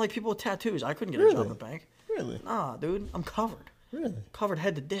 they don't even like people with tattoos. I couldn't get a Really? job in a bank. Really? Nah, dude, I'm covered. Really? Covered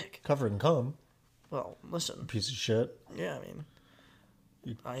head to dick. Covered in cum. Well, listen. Piece of shit. Yeah, I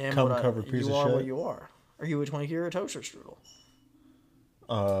mean, I am cum what covered piece you of are shit. what you are. Are you a Twinkie or a toaster strudel?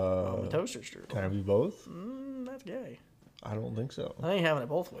 I'm a toaster strudel. Can I be both? That's gay. I don't think so. I think having it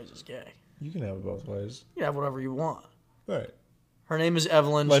both ways is gay. You can have it both ways. You can have whatever you want. Right. Her name is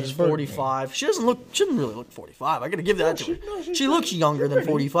Evelyn. Life's She's for me. 45. She doesn't really look 45. I gotta give that to her. she's She looks younger than pretty.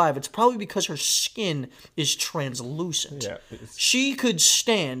 45. It's probably because her skin is translucent. Yeah. She could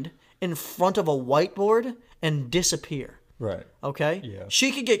stand in front of a whiteboard and disappear. Right. Okay? Yeah.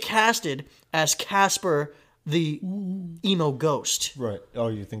 She could get casted as Casper the emo ghost. Right. Oh,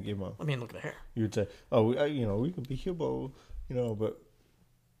 you think emo? I mean, look at the hair. You'd say, oh, we could be Hubo, but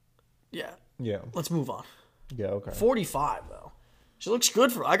Yeah. yeah. Let's move on. Yeah, okay. 45 though. She looks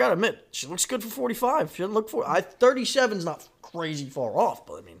good for. I gotta admit, she looks good for 45. She doesn't look for. 37's not crazy far off,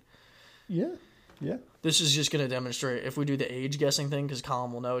 but I mean, Yeah. Yeah. this is just gonna demonstrate if we do the age guessing thing, because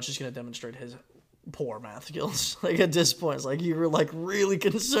Colin will know. It's just gonna demonstrate his poor math skills. Like at this point, it's like you were like really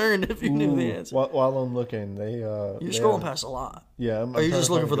concerned if you knew the answer. While I'm looking, You're scrolling past a lot. Yeah. Are you just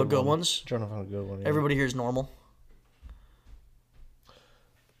looking for the good one. ones? Trying to find a good one. Yeah. Everybody here's normal.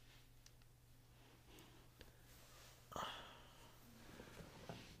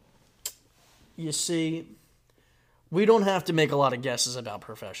 You see, we don't have to make a lot of guesses about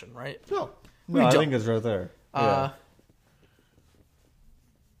profession, right? No. We No, I don't. think it's right there. Yeah.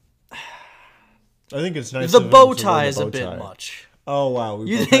 I think it's nice. The of him bow to wear tie the is a bow bit tie. much. Oh wow.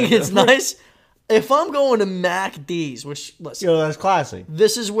 we You both think had it's that. nice? If I'm going to MacD's, which listen, That's classy.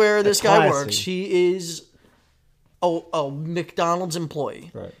 this is where this guy classy. works. He is a McDonald's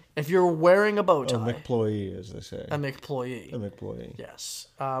employee. Right. If you're wearing a bow A tie, McPloyee, as they say. a McPloyee. A McPloyee. Yes.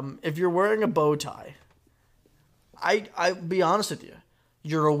 If you're wearing a bow tie, I be honest with you,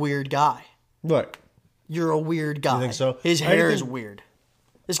 you're a weird guy. What? You're a weird guy. think so? His I hair is think- weird.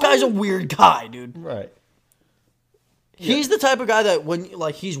 This guy's a weird guy, dude. Right. He's the type of guy that when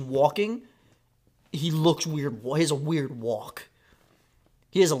like he's walking, he looks weird. He has a weird walk.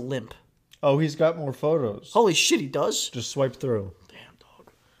 He has a limp. Oh, he's got more photos. Holy shit, he does. Just swipe through. Damn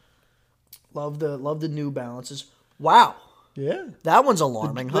dog. Love the New Balances. Wow, Yeah. that one's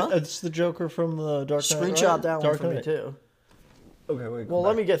alarming, huh? It's the Joker from the Dark Knight. Screenshot right? that one Dark for me Knight. too. Okay, wait. Well,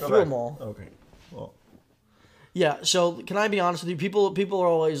 let me get through them all. Okay. Well. Yeah. So can I be honest with you? People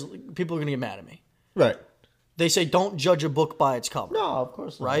are gonna get mad at me. Right. They say don't judge a book by its cover. No, of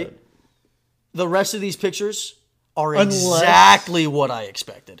course not. Right? The rest of these pictures are Unless- exactly what I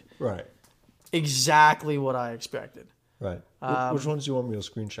expected. Right. Exactly what I expected. Right. Which ones do you want me to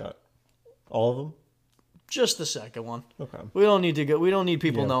screenshot? All of them? Just the second one. Okay. We don't need to go. We don't need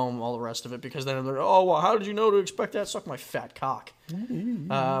people Yeah. knowing all the rest of it because then they're oh well, how did you know to expect that? Suck my fat cock.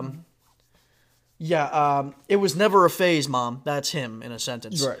 It was never a phase, Mom. That's him in a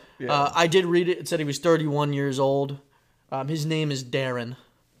sentence. Right, yeah. I did read it. It said he was 31 years old. His name is Darren.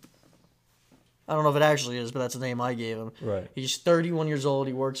 I don't know if it actually is, but that's the name I gave him. Right. He's 31 years old.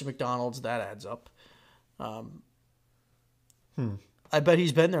 He works at McDonald's. That adds up. I bet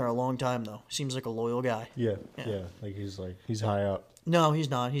he's been there a long time, though. Seems like a loyal guy. Yeah. He's high up. No, he's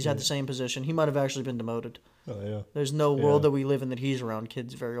not. He's had the same position. He might have actually been demoted. Oh yeah. There's no world that we live in that he's around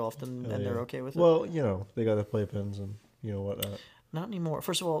kids very often, and they're okay with it. Well, they got the playpens and whatnot. Not anymore.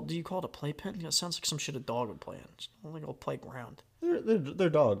 First of all, do you call it a playpen? It sounds like some shit a dog would play in. It's not like a playground. They're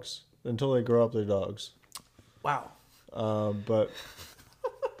dogs. Until they grow up, they're dogs. Wow. But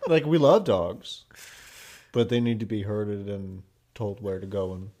like we love dogs, but they need to be herded and told where to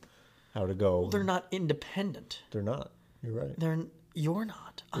go and how to go. They're not independent. They're not. You're right. You're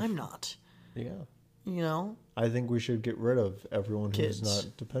not. I'm not. Yeah. You know? I think we should get rid of everyone Kids. who's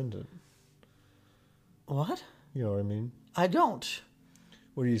not dependent. What? You know what I mean? I don't.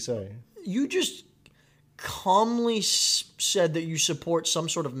 What do you say? You just calmly said that you support some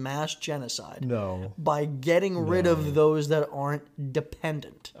sort of mass genocide No, by getting rid of those that aren't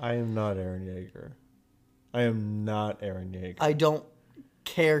dependent. I am not Aaron Yeager. I am not Aaron Yeager. I don't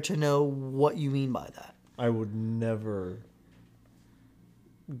care to know what you mean by that. I would never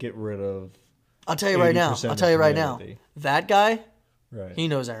get rid of. I'll tell you right now. 80% I'll tell you right now. humanity. That guy, Right. he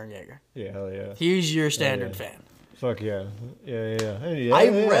knows Aaron Yeager. Yeah, hell yeah. He's your standard yeah. fan. Fuck yeah. Yeah. Hey, yeah I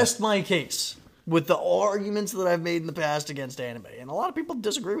yeah. rest my case with the arguments that I've made in the past against anime, and a lot of people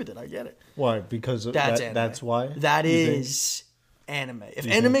disagree with it. I get it. Why? Because That's anime. that's why? That You think? is anime. If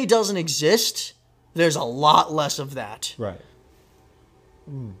anime doesn't exist, there's a lot less of that. Right.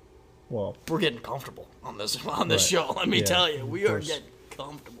 Well, We're getting comfortable on this Right. show. Let me Yeah, tell you, we of are course. getting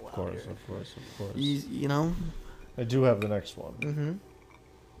comfortable of out course, here. of course, of course. You know, I do have the next one.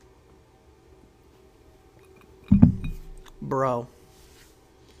 bro.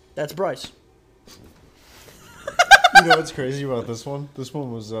 That's Bryce. You know what's crazy about this one? This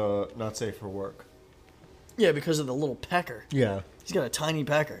one was not safe for work. Yeah, because of the little pecker. Yeah. He's got a tiny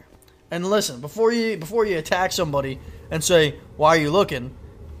pecker. And listen, before you attack somebody and say, "Why are you looking?"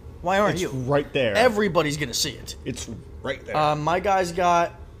 Why aren't It's you? right there. Everybody's gonna see it. It's right there. My guy's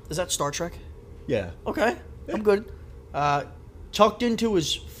got. Is that Star Trek? yeah. Okay, I'm good. Tucked into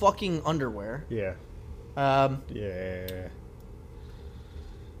his fucking underwear. Yeah. Um, Yeah.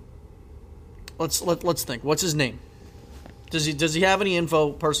 let's think. What's his name? Does he have any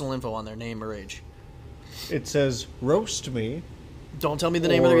personal info on there, name or age? It says, roast me. Don't tell me the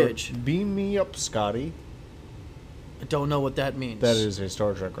name of the or age. Beam me up, Scotty. I don't know what that means. That is a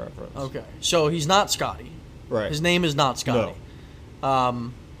Star Trek reference. Okay, so he's not Scotty. Right. His name is not Scotty.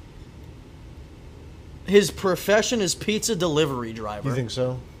 His profession is pizza delivery driver. You think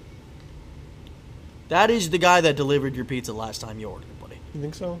so? That is the guy that delivered your pizza last time you ordered it, buddy. You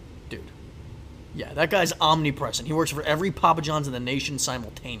think so? Dude. Yeah, that guy's omnipresent. He works for every Papa John's in the nation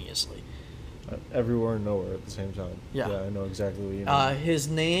simultaneously. Everywhere and nowhere at the same time. Yeah. I know exactly what you mean. His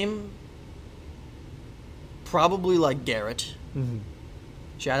name, probably like Garrett. Mm-hmm.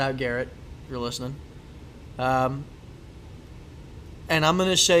 Shout out Garrett, if you're listening. And I'm going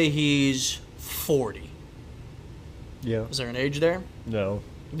to say he's 40. Yeah. Is there an age there? No.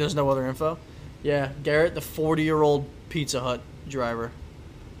 There's no other info? Yeah, Garrett, the 40-year-old Pizza Hut driver.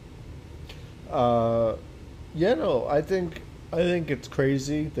 Yeah, no, I think it's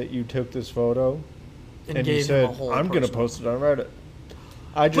crazy that you took this photo and you gave said, him a whole I'm going to personal- post it on Reddit.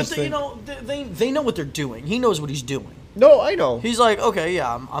 I But just think... you know, they know what they're doing. He knows what he's doing. No, I know. He's like, okay,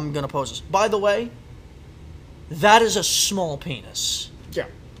 yeah, I'm gonna post this. By the way, that is a small penis. Yeah.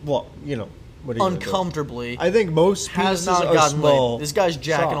 Well, you know, what are you gonna do? Uncomfortably I think most has penises not are gotten small. laid. This guy's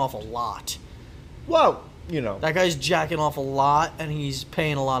jacking soft. off a lot. Well, you know, That guy's jacking off a lot, and he's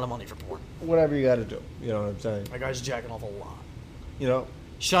paying a lot of money for porn. whatever you got to do. You know what I'm saying? That guy's jacking off a lot. You know,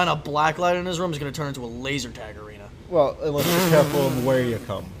 Shine a black light in his room is gonna turn into a laser tag arena. well, unless you're careful of where you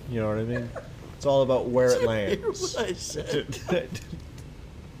come. You know what I mean? It's all about where it lands. What I said.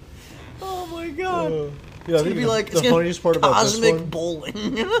 Oh my god. Yeah, It's gonna be like the funniest part about this cosmic one. bowling.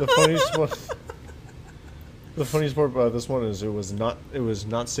 The funniest one. The funniest part about this one is it was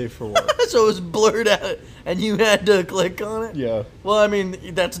not safe for work. So it was blurred out, and you had to click on it. Yeah. Well, I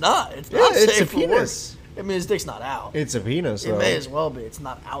mean, that's not. It's Yeah, not it's safe a for work. penis. I mean, his dick's not out. It's a penis. It Though. may as well be. It's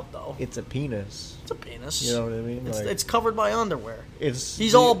not out though. It's a penis. It's a penis. You know what I mean? It's, Like, it's covered by underwear. it's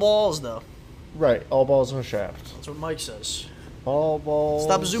He's all balls though. right. All balls no shaft. That's what Mike says. All balls.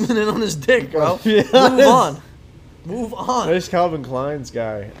 Stop zooming in on his dick, bro. Yeah. Move on. Move on. Nice Calvin Klein's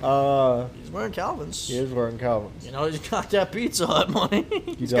guy. He's wearing Calvins. He is wearing Calvin's. You know, he's got that Pizza Hut money.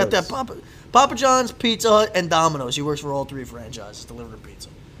 He's got does. that Papa John's, Pizza Hut, and Domino's. He works for all three franchises delivering pizza,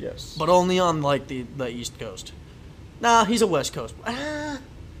 Yes. but only on like the East Coast. Nah, he's a West Coast.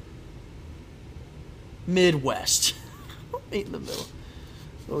 Midwest. Meet in the middle.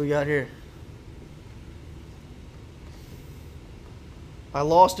 What we got here? I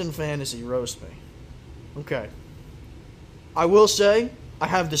lost in fantasy. Roast me. Okay. I will say I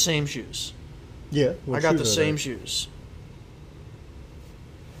have the same shoes. Yeah. I got the same shoes.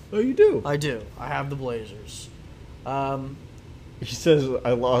 Oh, you do. I do. I have the Blazers. He says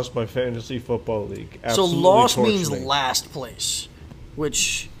I lost my fantasy football league. So Absolutely lost torched means me. last place,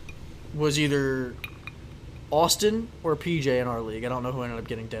 which was either Austin or PJ in our league. I don't know who ended up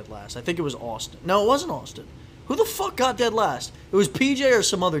getting dead last. I think it was Austin. No, it wasn't Austin. Who the fuck got dead last? It was PJ or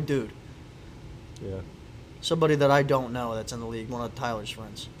some other dude. Yeah. Somebody that I don't know that's in the league. One of Tyler's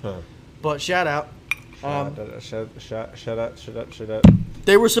friends. Huh. But shout out. Shut up.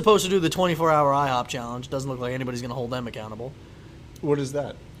 They were supposed to do the 24-hour IHOP challenge. Doesn't look like anybody's going to hold them accountable. What is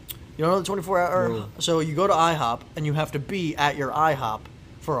that? You know the 24-hour? No. So you go to IHOP, and you have to be at your IHOP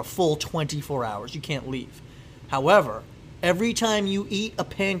for a full 24 hours. You can't leave. However, every time you eat a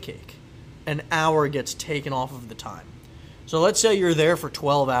pancake, an hour gets taken off of the time. So let's say you're there for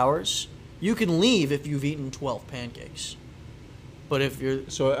 12 hours. You can leave if you've eaten 12 pancakes. But if you're...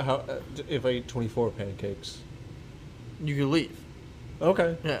 So how if I eat 24 pancakes? You can leave.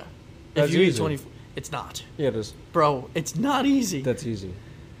 Okay. Yeah. That's if you eat easy. 24... It's not. Yeah, it is. Bro, it's not easy. That's easy.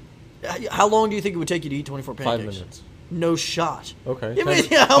 How long do you think it would take you to eat 24 pancakes? 5 minutes. No shot. Okay. You 10,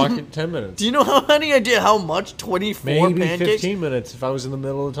 mean, how, fucking 10 minutes. do you know any idea how much 24 Maybe pancakes? 15 minutes if I was in the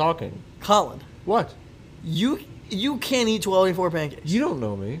middle of talking. Colin, What? you can't eat 24 pancakes. You don't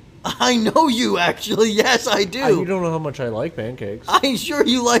know me. I know you, actually. Yes, I do. You don't know how much I like pancakes. I'm sure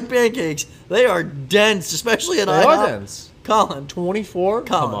you like pancakes. They are dense, especially at They IHOP. are dense. Colin, 24?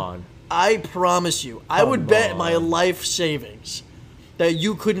 Come Colin, on. I promise you, I would bet my life savings that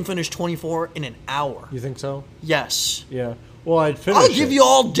you couldn't finish 24 in an hour. You think so? Yes. Yeah. Well, I'd finish I'll give it. you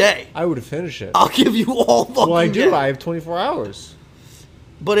all day. I would finish it. I'll give you all fucking Well, I do. day. I have 24 hours.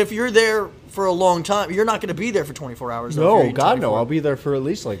 But if you're there for a long time, you're not going to be there for 24 hours. Though, if you're No, eating God, no. 24. I'll be there for at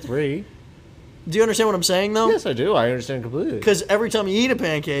least like 3. Do you understand what I'm saying, though? Yes, I do. I understand completely. Because every time you eat a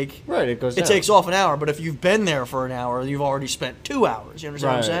pancake, Right, it goes it down. takes off an hour. But if you've been there for an hour, you've already spent 2 hours. You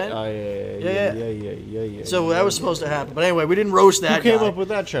understand what I'm saying? Yeah. So that was supposed to happen. But anyway, we didn't roast that Who came guy. up with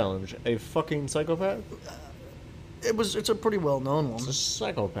that challenge? A fucking psychopath? It's a pretty well-known one. It's a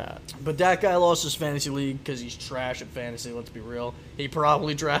psychopath. But that guy lost his fantasy league because he's trash at fantasy. Let's be real. He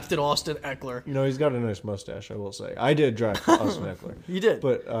probably drafted Austin Eckler. You know, he's got a nice mustache, I will say. I did draft Austin Eckler. He did.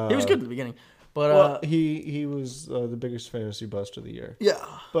 But, he was good in the beginning. But Well, he was the biggest fantasy bust of the year. yeah,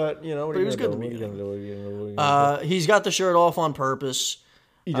 But, you know, what But are he was you going good to in do? the What are you going to do? What are you gonna do? he's got the shirt off on purpose.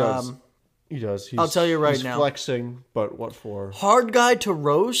 He does. He does. He's, I'll tell you right he's now. flexing, but what for? Hard guy to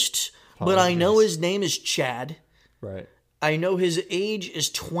roast, but I know Apologies. his name is Chad. Right. I know his age is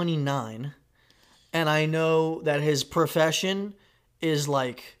 29, and I know that his profession is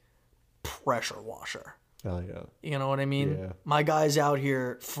like pressure washer. Oh, yeah. You know what I mean? Yeah. My guy's out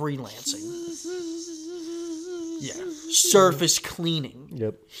here freelancing. Yeah. Surface cleaning.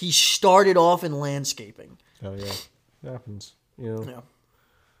 Yep. He started off in landscaping. Oh, yeah. It happens. You know? Yeah.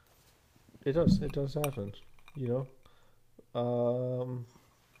 It does. It does happen. You know?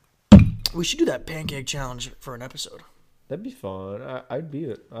 We should do that pancake challenge for an episode. That'd be fun. I'd beat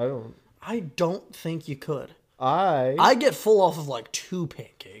it. I don't think you could. I I get full off of like 2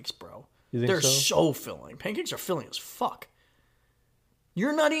 pancakes, bro. You think They're so? so filling. Pancakes are filling as fuck.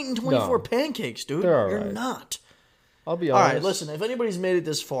 You're not eating 24 No. pancakes, dude. They're all You're right. not. I'll be All honest. right, listen. If anybody's made it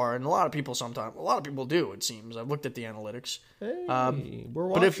this far, and a lot of people do, it seems. I've looked at the analytics. Hey, we're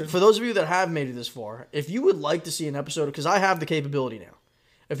But watching. if for those of you that have made it this far, if you would like to see an episode, because I have the capability now,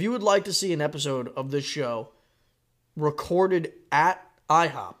 if you would like to see an episode of this show recorded at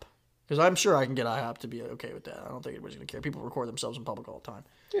IHOP, because I'm sure I can get IHOP to be okay with that. I don't think anybody's going to care. People record themselves in public all the time.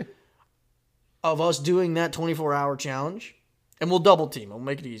 Yeah. Of us doing that 24-hour challenge, and we'll double team it. We'll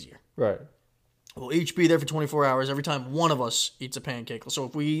make it easier. Right. We'll each be there for 24 hours every time one of us eats a pancake. So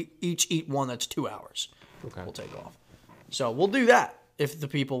if we each eat one, that's 2 hours. Okay. We'll take off. So we'll do that if the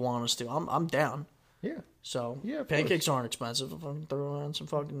people want us to. I'm down. Yeah. So Yeah, of pancakes aren't expensive. If I can throw around some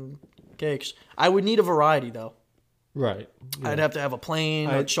fucking cakes, I would need a variety though. Right. Yeah. I'd have to have a plain,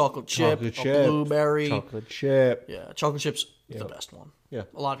 a chocolate chip, chocolate a chip, blueberry. chocolate chip. Yeah, chocolate chips the best one. Yeah.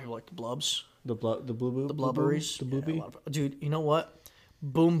 A lot of people like the blubs, The blue the blubberries, the Yeah, a boobie. lot of- dude, you know what?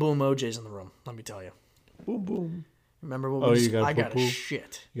 Boom Boom OJ's in the room. Let me tell you. Boom boom. Remember what Oh, we you said? got I got a poo-poo?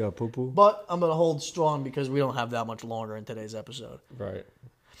 shit. You got poo poo. But I'm gonna hold strong because we don't have that much longer in today's episode. Right.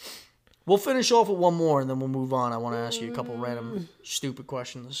 We'll finish off with one more and then we'll move on. I want to ask you a couple random stupid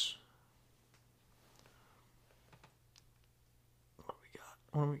questions.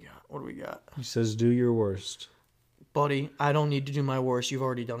 What do we got? He says, "Do your worst." Buddy, I don't need to do my worst. You've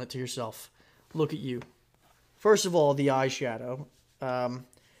already done it to yourself. Look at you. First of all, the eyeshadow.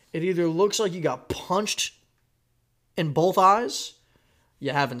 It either looks like you got punched in both eyes,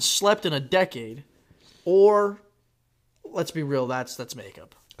 you haven't slept in a decade, or, let's be real, that's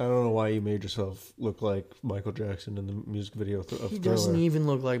makeup. I don't know why you made yourself look like Michael Jackson in the music video of He Thriller. doesn't even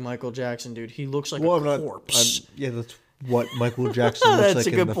look like Michael Jackson, dude. He looks like Well, a I'm corpse. yeah, that's what Michael Jackson looks That's like a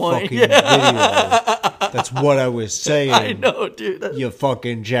in good the point. fucking video. That's what I was saying. I know, dude. You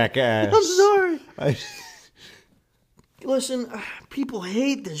fucking jackass. I'm sorry. I, Listen, people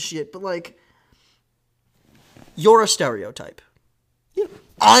hate this shit, but like, you're a stereotype. Yeah.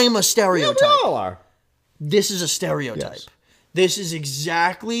 I'm a yeah, stereotype. we all are. This is a stereotype. Yes. This is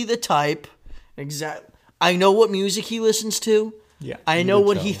exactly the type. I know what music he listens to. Yeah, I you know would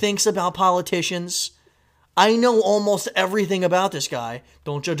what tell. he thinks about politicians. I know almost everything about this guy.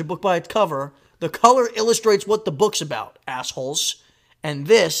 Don't judge a book by its cover. The color illustrates what the book's about, assholes. And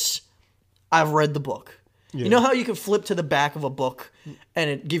this, I've read the book. Yeah. You know how you can flip to the back of a book and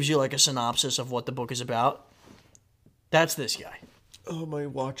it gives you like a synopsis of what the book is about? That's this guy. Oh, my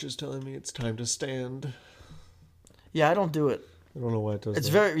watch is telling me it's time to stand. Yeah, I don't do it. I don't know why it does It's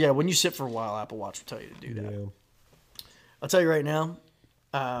that. when you sit for a while, Apple Watch will tell you to do that. Yeah. I'll tell you right now,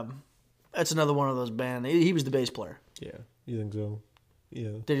 that's another one of those bands. He was the bass player. Yeah. You think so? Yeah.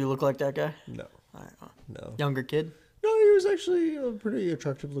 Did he look like that guy? No. I don't know. No. Younger kid? No, he was actually a pretty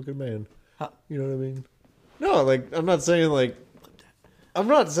attractive looking man. Huh. You know what I mean? No, like I'm not saying like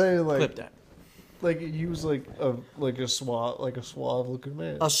Clip that. like he was like a suave looking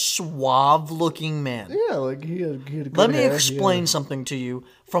man. A suave-looking man. Yeah, like he had good Let me hair, explain something to you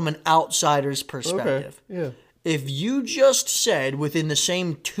from an outsider's Okay. perspective. Yeah. If you just said within the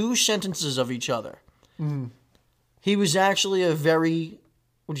same 2 sentences of each other, he was actually a very,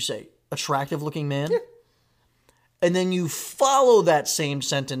 what'd you say, attractive-looking man, and then you follow that same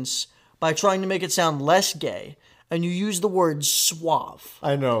sentence by trying to make it sound less gay, and you use the word suave.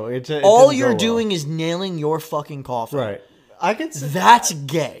 I know. All didn't you're go well. doing is nailing your fucking coffin. Right. I can see That's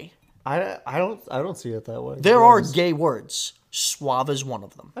gay. I don't see it that way. There are gay words. Suave is one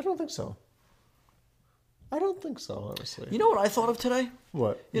of them. I don't think so. I don't think so, honestly. You know what I thought of today?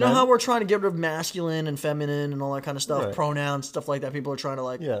 What? You know how we're trying to get rid of masculine and feminine and all that kind of stuff, Right. pronouns, stuff like that. People are trying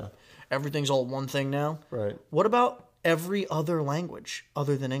to Yeah. everything's all one thing now. Right. What about every other language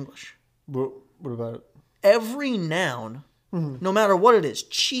other than English? What about it? Every noun, no matter what it is,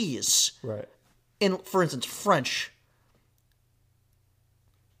 cheese. Right. In, for instance, French.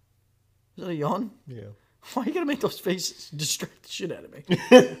 Is that a yawn? Yeah. Why are you gonna make those faces? Distract the shit out of me.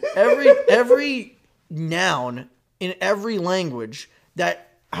 every noun in every language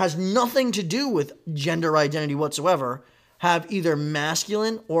that has nothing to do with gender identity whatsoever have either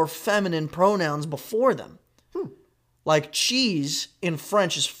masculine or feminine pronouns before them. Like cheese in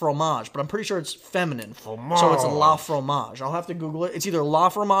French is fromage, but I'm pretty sure it's feminine. So it's la fromage. I'll have to Google it. It's either la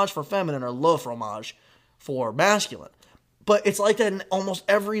fromage for feminine or le fromage for masculine. But it's like that in almost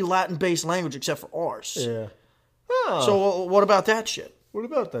every Latin-based language except for ours. Yeah. So what about that shit? What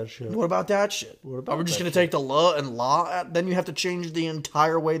about that shit? What about that shit? What about Are we just that going to take the la and la? Then you have to change the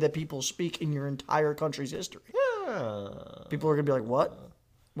entire way that people speak in your entire country's history. Yeah. People are going to be like, what?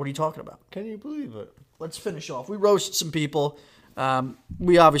 What are you talking about? Can you believe it? Let's finish off. We roasted some people.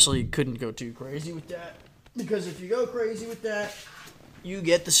 We obviously couldn't go too crazy with that. Because if you go crazy with that, you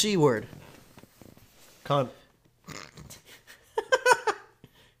get the C word. Cunt.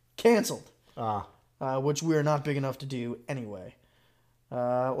 Canceled. Ah. Which we're not big enough to do anyway.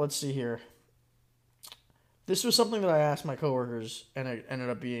 Let's see here. This was something that I asked my coworkers, and it ended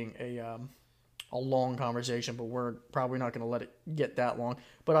up being a long conversation, but we're probably not going to let it get that long.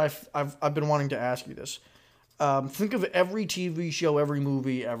 But I've been wanting to ask you this. Think of every TV show, every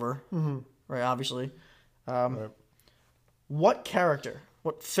movie ever, right? Obviously, Right. what character,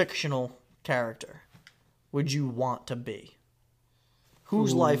 what fictional character, would you want to be?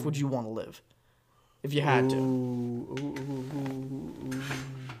 Whose life would you want to live, if you had to?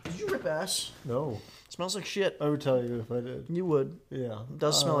 Did you rip ass? No. Smells like shit. I would tell you if I did. You would. Yeah. It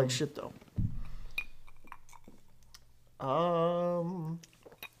does smell like shit though.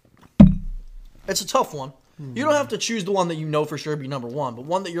 It's a tough one. You don't have to choose the one that you know for sure be number one, but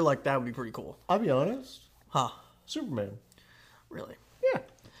one that you're like, that would be pretty cool. I'll be honest. Huh. Superman. Really? Yeah.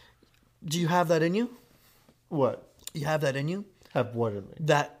 Do you have that in you? What? You have that in you? Have what in me?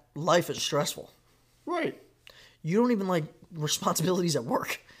 That life is stressful. Right. You don't even like responsibilities at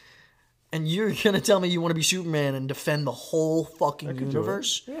work. And you're going to tell me you want to be Superman and defend the whole fucking could do it.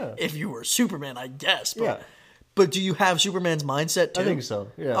 universe? Yeah. If you were Superman, I guess. But, Yeah. But do you have Superman's mindset too? I think so.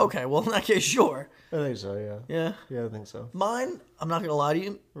 Yeah. Okay, well, in that case, sure. I think so. Yeah. Yeah. Yeah, I think so. Mine, I'm not going to lie to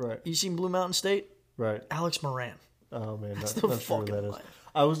you. Right. You seen Blue Mountain State? Right. Alex Moran. Oh man, That's not the sure who fucking that is. life.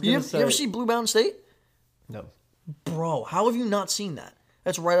 I was You gonna ever, say you ever see Blue Mountain State? no. Bro, how have you not seen that?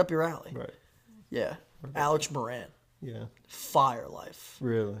 That's right up your alley. Right. Yeah. Alex Moran. Yeah. Fire life.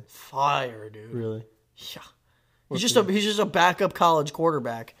 Really. Fire, dude. Really. Yeah. He's just a backup college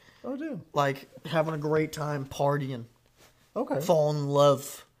quarterback, Oh, dude. like having a great time partying, Okay. falling in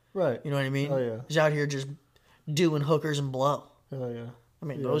love. Right. You know what I mean? Oh, yeah. He's out here just doing hookers and blow. Oh yeah. I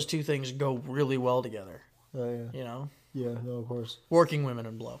mean, Yeah. those two things go really well together. Oh yeah. You know, Yeah. No, of course. working women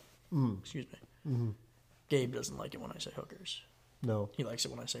and blow. Mm. Excuse me. Gabe doesn't like it when I say hookers. No. He likes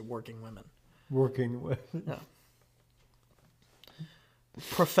it when I say working women. Working with Yeah.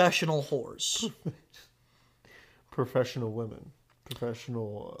 Professional whores. professional women.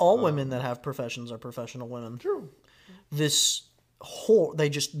 Professional. All women that have professions are professional women. True. This whore,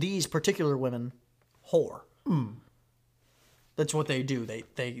 these particular women whore. That's what they do. They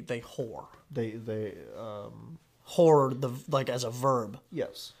whore. They Whore like as a verb.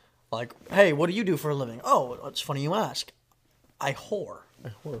 yes. Like, hey, what do you do for a living? Oh, it's funny you ask. I whore. A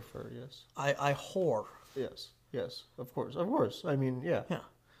whore, yes. I whore. Yes. Yes. Of course. Of course. I mean, yeah. Yeah.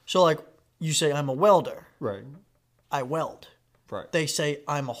 So like you say I'm a welder. Right. I weld. Right. They say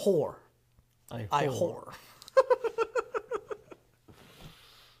I'm a whore. I whore.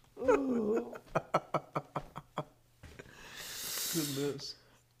 Goodness.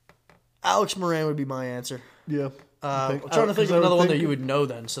 Alex Moran would be my answer. Yeah. I'm trying to think of another one that you would know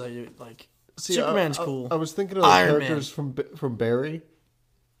then, so that you like. Superman's cool. I was thinking of the Iron characters from Barry,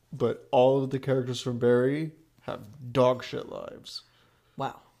 but all of the characters from Barry have dog shit lives.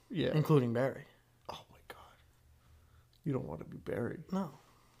 Wow. Yeah. Including Barry. Oh my god. You don't want to be Barry. No.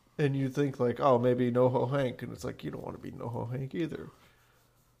 And you think like, oh, maybe NoHo Hank, and it's like you don't want to be NoHo Hank either.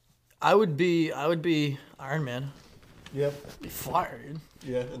 I would be Iron Man. Yep. Be fired.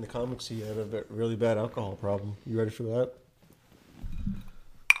 Yeah, in the comics he had a really bad alcohol problem. You ready for that?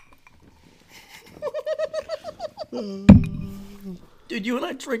 Dude, you and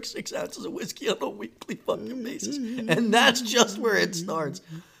I drink 6 ounces of whiskey on a weekly fucking basis. And that's just where it starts.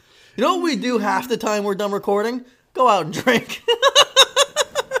 You know what we do half the time we're done recording? Go out and drink.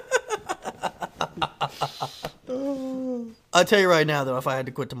 I'll tell you right now, though, if I had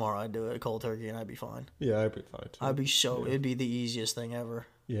to quit tomorrow, I'd do it cold turkey and I'd be fine. Yeah, I'd be fine too. It'd be the easiest thing ever.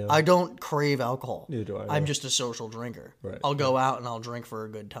 Yeah. I don't crave alcohol. Neither do I. I'm just a social drinker. Right. I'll go out and I'll drink for a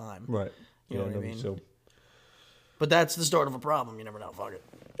good time. Right. You know what I mean? So, But that's the start of a problem. You never know. Fuck it.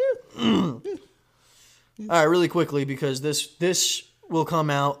 All right, really quickly, because this will come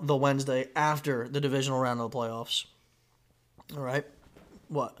out the Wednesday after the divisional round of the playoffs. All right.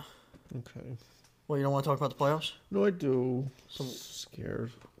 What? okay. Well, you don't want to talk about the playoffs? No, I do. I'm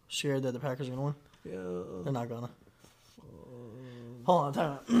scared. Scared that the Packers are going to win? Yeah. They're not going to. Hold on,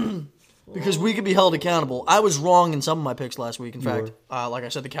 time out. Because we could be held accountable. I was wrong in some of my picks last week. In fact, like I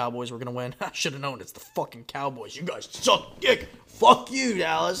said, the Cowboys were going to win. I should have known it's the fucking Cowboys. You guys suck dick. Fuck you,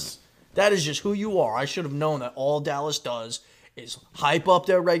 Dallas. That is just who you are. I should have known that all Dallas does is hype up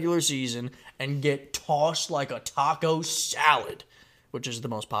their regular season and get tossed like a taco salad, which is the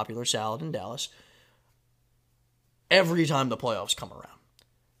most popular salad in Dallas, every time the playoffs come around.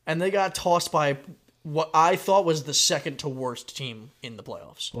 And they got tossed by what I thought was the second to worst team in the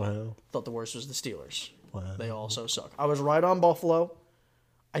playoffs. Wow. Thought the worst was the Steelers. Wow. They also suck. I was right on Buffalo.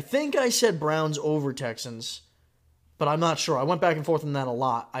 I think I said Browns over Texans, but I'm not sure. I went back and forth on that a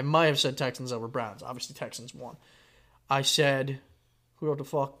lot. I might have said Texans over Browns. Obviously, Texans won. I said, who the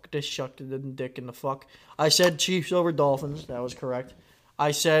fuck? This shucked the dick in the fuck. I said Chiefs over Dolphins. That was correct.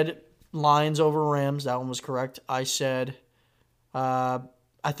 I said Lions over Rams. That one was correct. I said,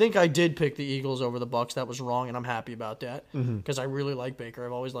 I think I did pick the Eagles over the Bucks. That was wrong, and I'm happy about that because I really like Baker.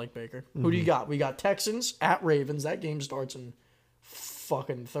 I've always liked Baker. Who do you got? We got Texans at Ravens. That game starts in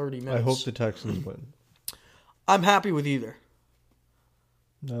fucking 30 minutes. I hope the Texans win. I'm happy with either.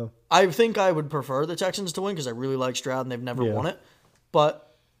 No. I think I would prefer the Texans to win because I really like Stroud and they've never won it.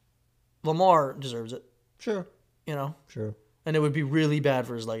 But Lamar deserves it, Sure. you know? Sure. And it would be really bad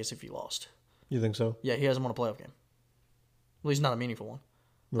for his legacy if he lost. You think so? Yeah, he hasn't won a playoff game. At least not a meaningful one.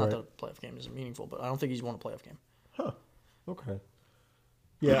 Not Right. that a playoff game isn't meaningful, but I don't think he's won a playoff game. Huh. Okay.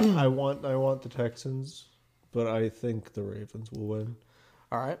 Yeah, I want the Texans, but I think the Ravens will win.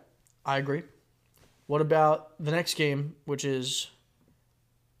 All right. I agree. What about the next game, which is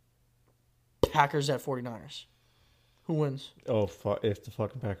Packers at 49ers? Who wins? Oh, if the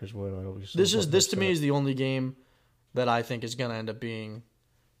fucking Packers win, I always. This to me is the only game that I think is going to end up being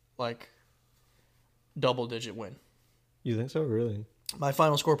like double-digit win. You think so? Really? My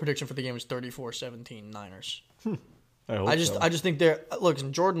final score prediction for the game is 34-17 Niners. I hope so. I just think they're look.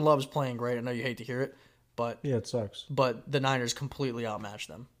 And Jordan Love's playing great. I know you hate to hear it, but Yeah, it sucks. but the Niners completely outmatch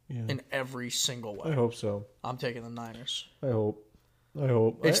them Yeah. in every single way. I hope so. I'm taking the Niners. I hope.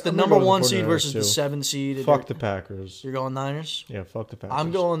 It's It's the I'm number gonna go with 1 the seed 49ers versus too. the 7 seed. Fuck the Packers. You're going Niners? Yeah, fuck the Packers.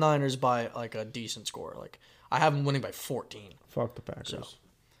 I'm going Niners by like a decent score. Like I have them winning by 14. Fuck the Packers. So,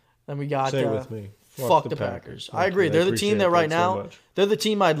 then we got Say it with me. Fuck the Packers. I Thank agree. you. They're the appreciate team that right so now much. they're the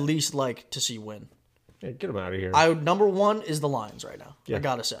team I'd least like to see win. Hey, get them out of here. Number 1 is the Lions right now. Yeah. I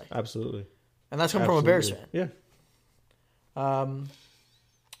gotta say, Absolutely. and that's coming from a Bears fan. Yeah.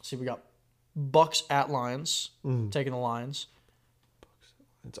 See, we got Bucks at Lions, Mm-hmm. taking the Lions.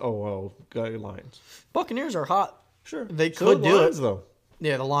 It's got Lions. Buccaneers are hot. Sure. They So could the do Lions, it. though.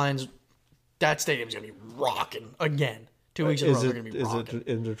 Yeah, the Lions. That stadium's gonna be rocking again. 2 weeks in a row, they're gonna be rocking. Is it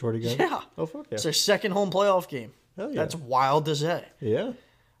in Detroit again? Yeah. Oh fuck yeah. It's their second home playoff game. Hell yeah. That's wild to say. Yeah.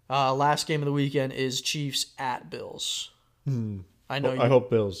 Last game of the weekend is Chiefs at Bills. I know. I hope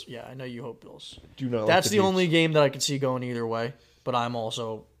Bills. Yeah, I know you hope Bills. Do not. That's like the only game that I could see going either way. But I'm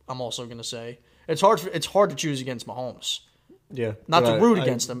also gonna say it's hard to choose against Mahomes. Yeah. Not but to root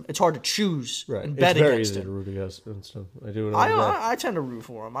against them. It's hard to choose Right. and bet it's very against easy him. to root against them. I do it all the time. I tend to root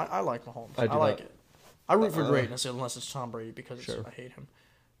for him. I like Mahomes. I do like not. it. I root for greatness unless it's Tom Brady because Sure. I hate him.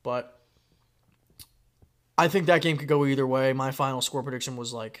 But I think that game could go either way. My final score prediction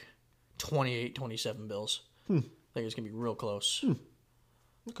was like 28-27 Bills. I think it's going to be real close.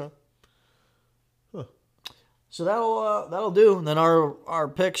 Okay. So that'll do. And then our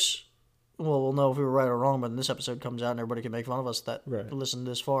picks, well, we'll know if we were right or wrong, but when this episode comes out and everybody can make fun of us that listened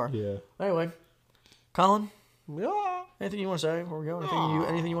this far. Yeah. Anyway, Colin, Yeah. anything you want to say before we go?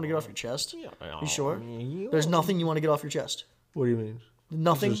 Anything you want to get off your chest? You sure? Yeah. There's nothing you want to get off your chest? What do you mean?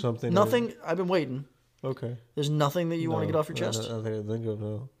 Nothing? Is there something Nothing? I've been waiting. Okay. There's nothing that you want to get off your chest? Nothing I think of,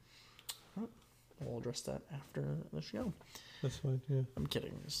 no. We'll address that after the show. That's fine, yeah. I'm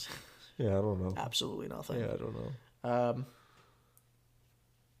kidding. There's Yeah, I don't know. absolutely nothing. Yeah, I don't know.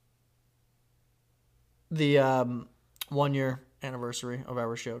 The 1 year anniversary of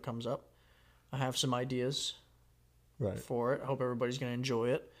our show comes up. I have some ideas Right. for it. I hope everybody's going to enjoy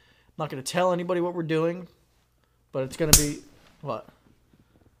it. I'm not going to tell anybody what we're doing, but it's going to be... What?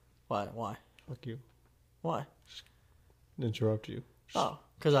 Why? Fuck you. Why? Interrupt you. Oh,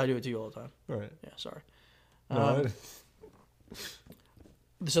 because I do it to you all the time. Right. Yeah, sorry. No,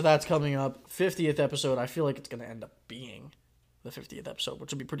 So that's coming up. 50th episode. I feel like it's going to end up being the 50th episode,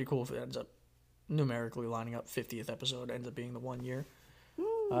 which would be pretty cool if it ends up numerically lining up. 50th episode ends up being the 1 year.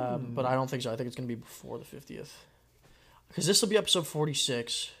 But I don't think so. I think it's going to be before the 50th. Because this will be episode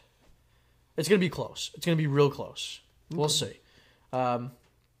 46. It's going to be close. It's going to be real close. Okay. We'll see. But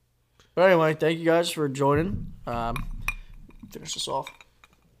anyway, thank you guys for joining. Finish this off.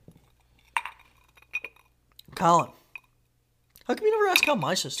 Colin, how come you never ask how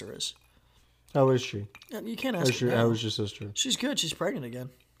my sister is? How is she? You can't ask her now. How is your sister? She's good. She's pregnant again.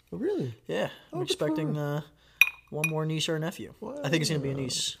 Oh, really? Yeah. I'm good for expecting one more niece or nephew. Wow. I think it's going to be a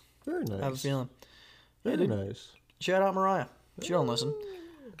niece. Very nice. I have a feeling. Very nice. Shout out Mariah. She don't listen.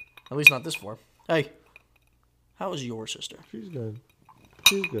 At least not this far. Hey, how is your sister? She's good.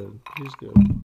 She's good. She's good.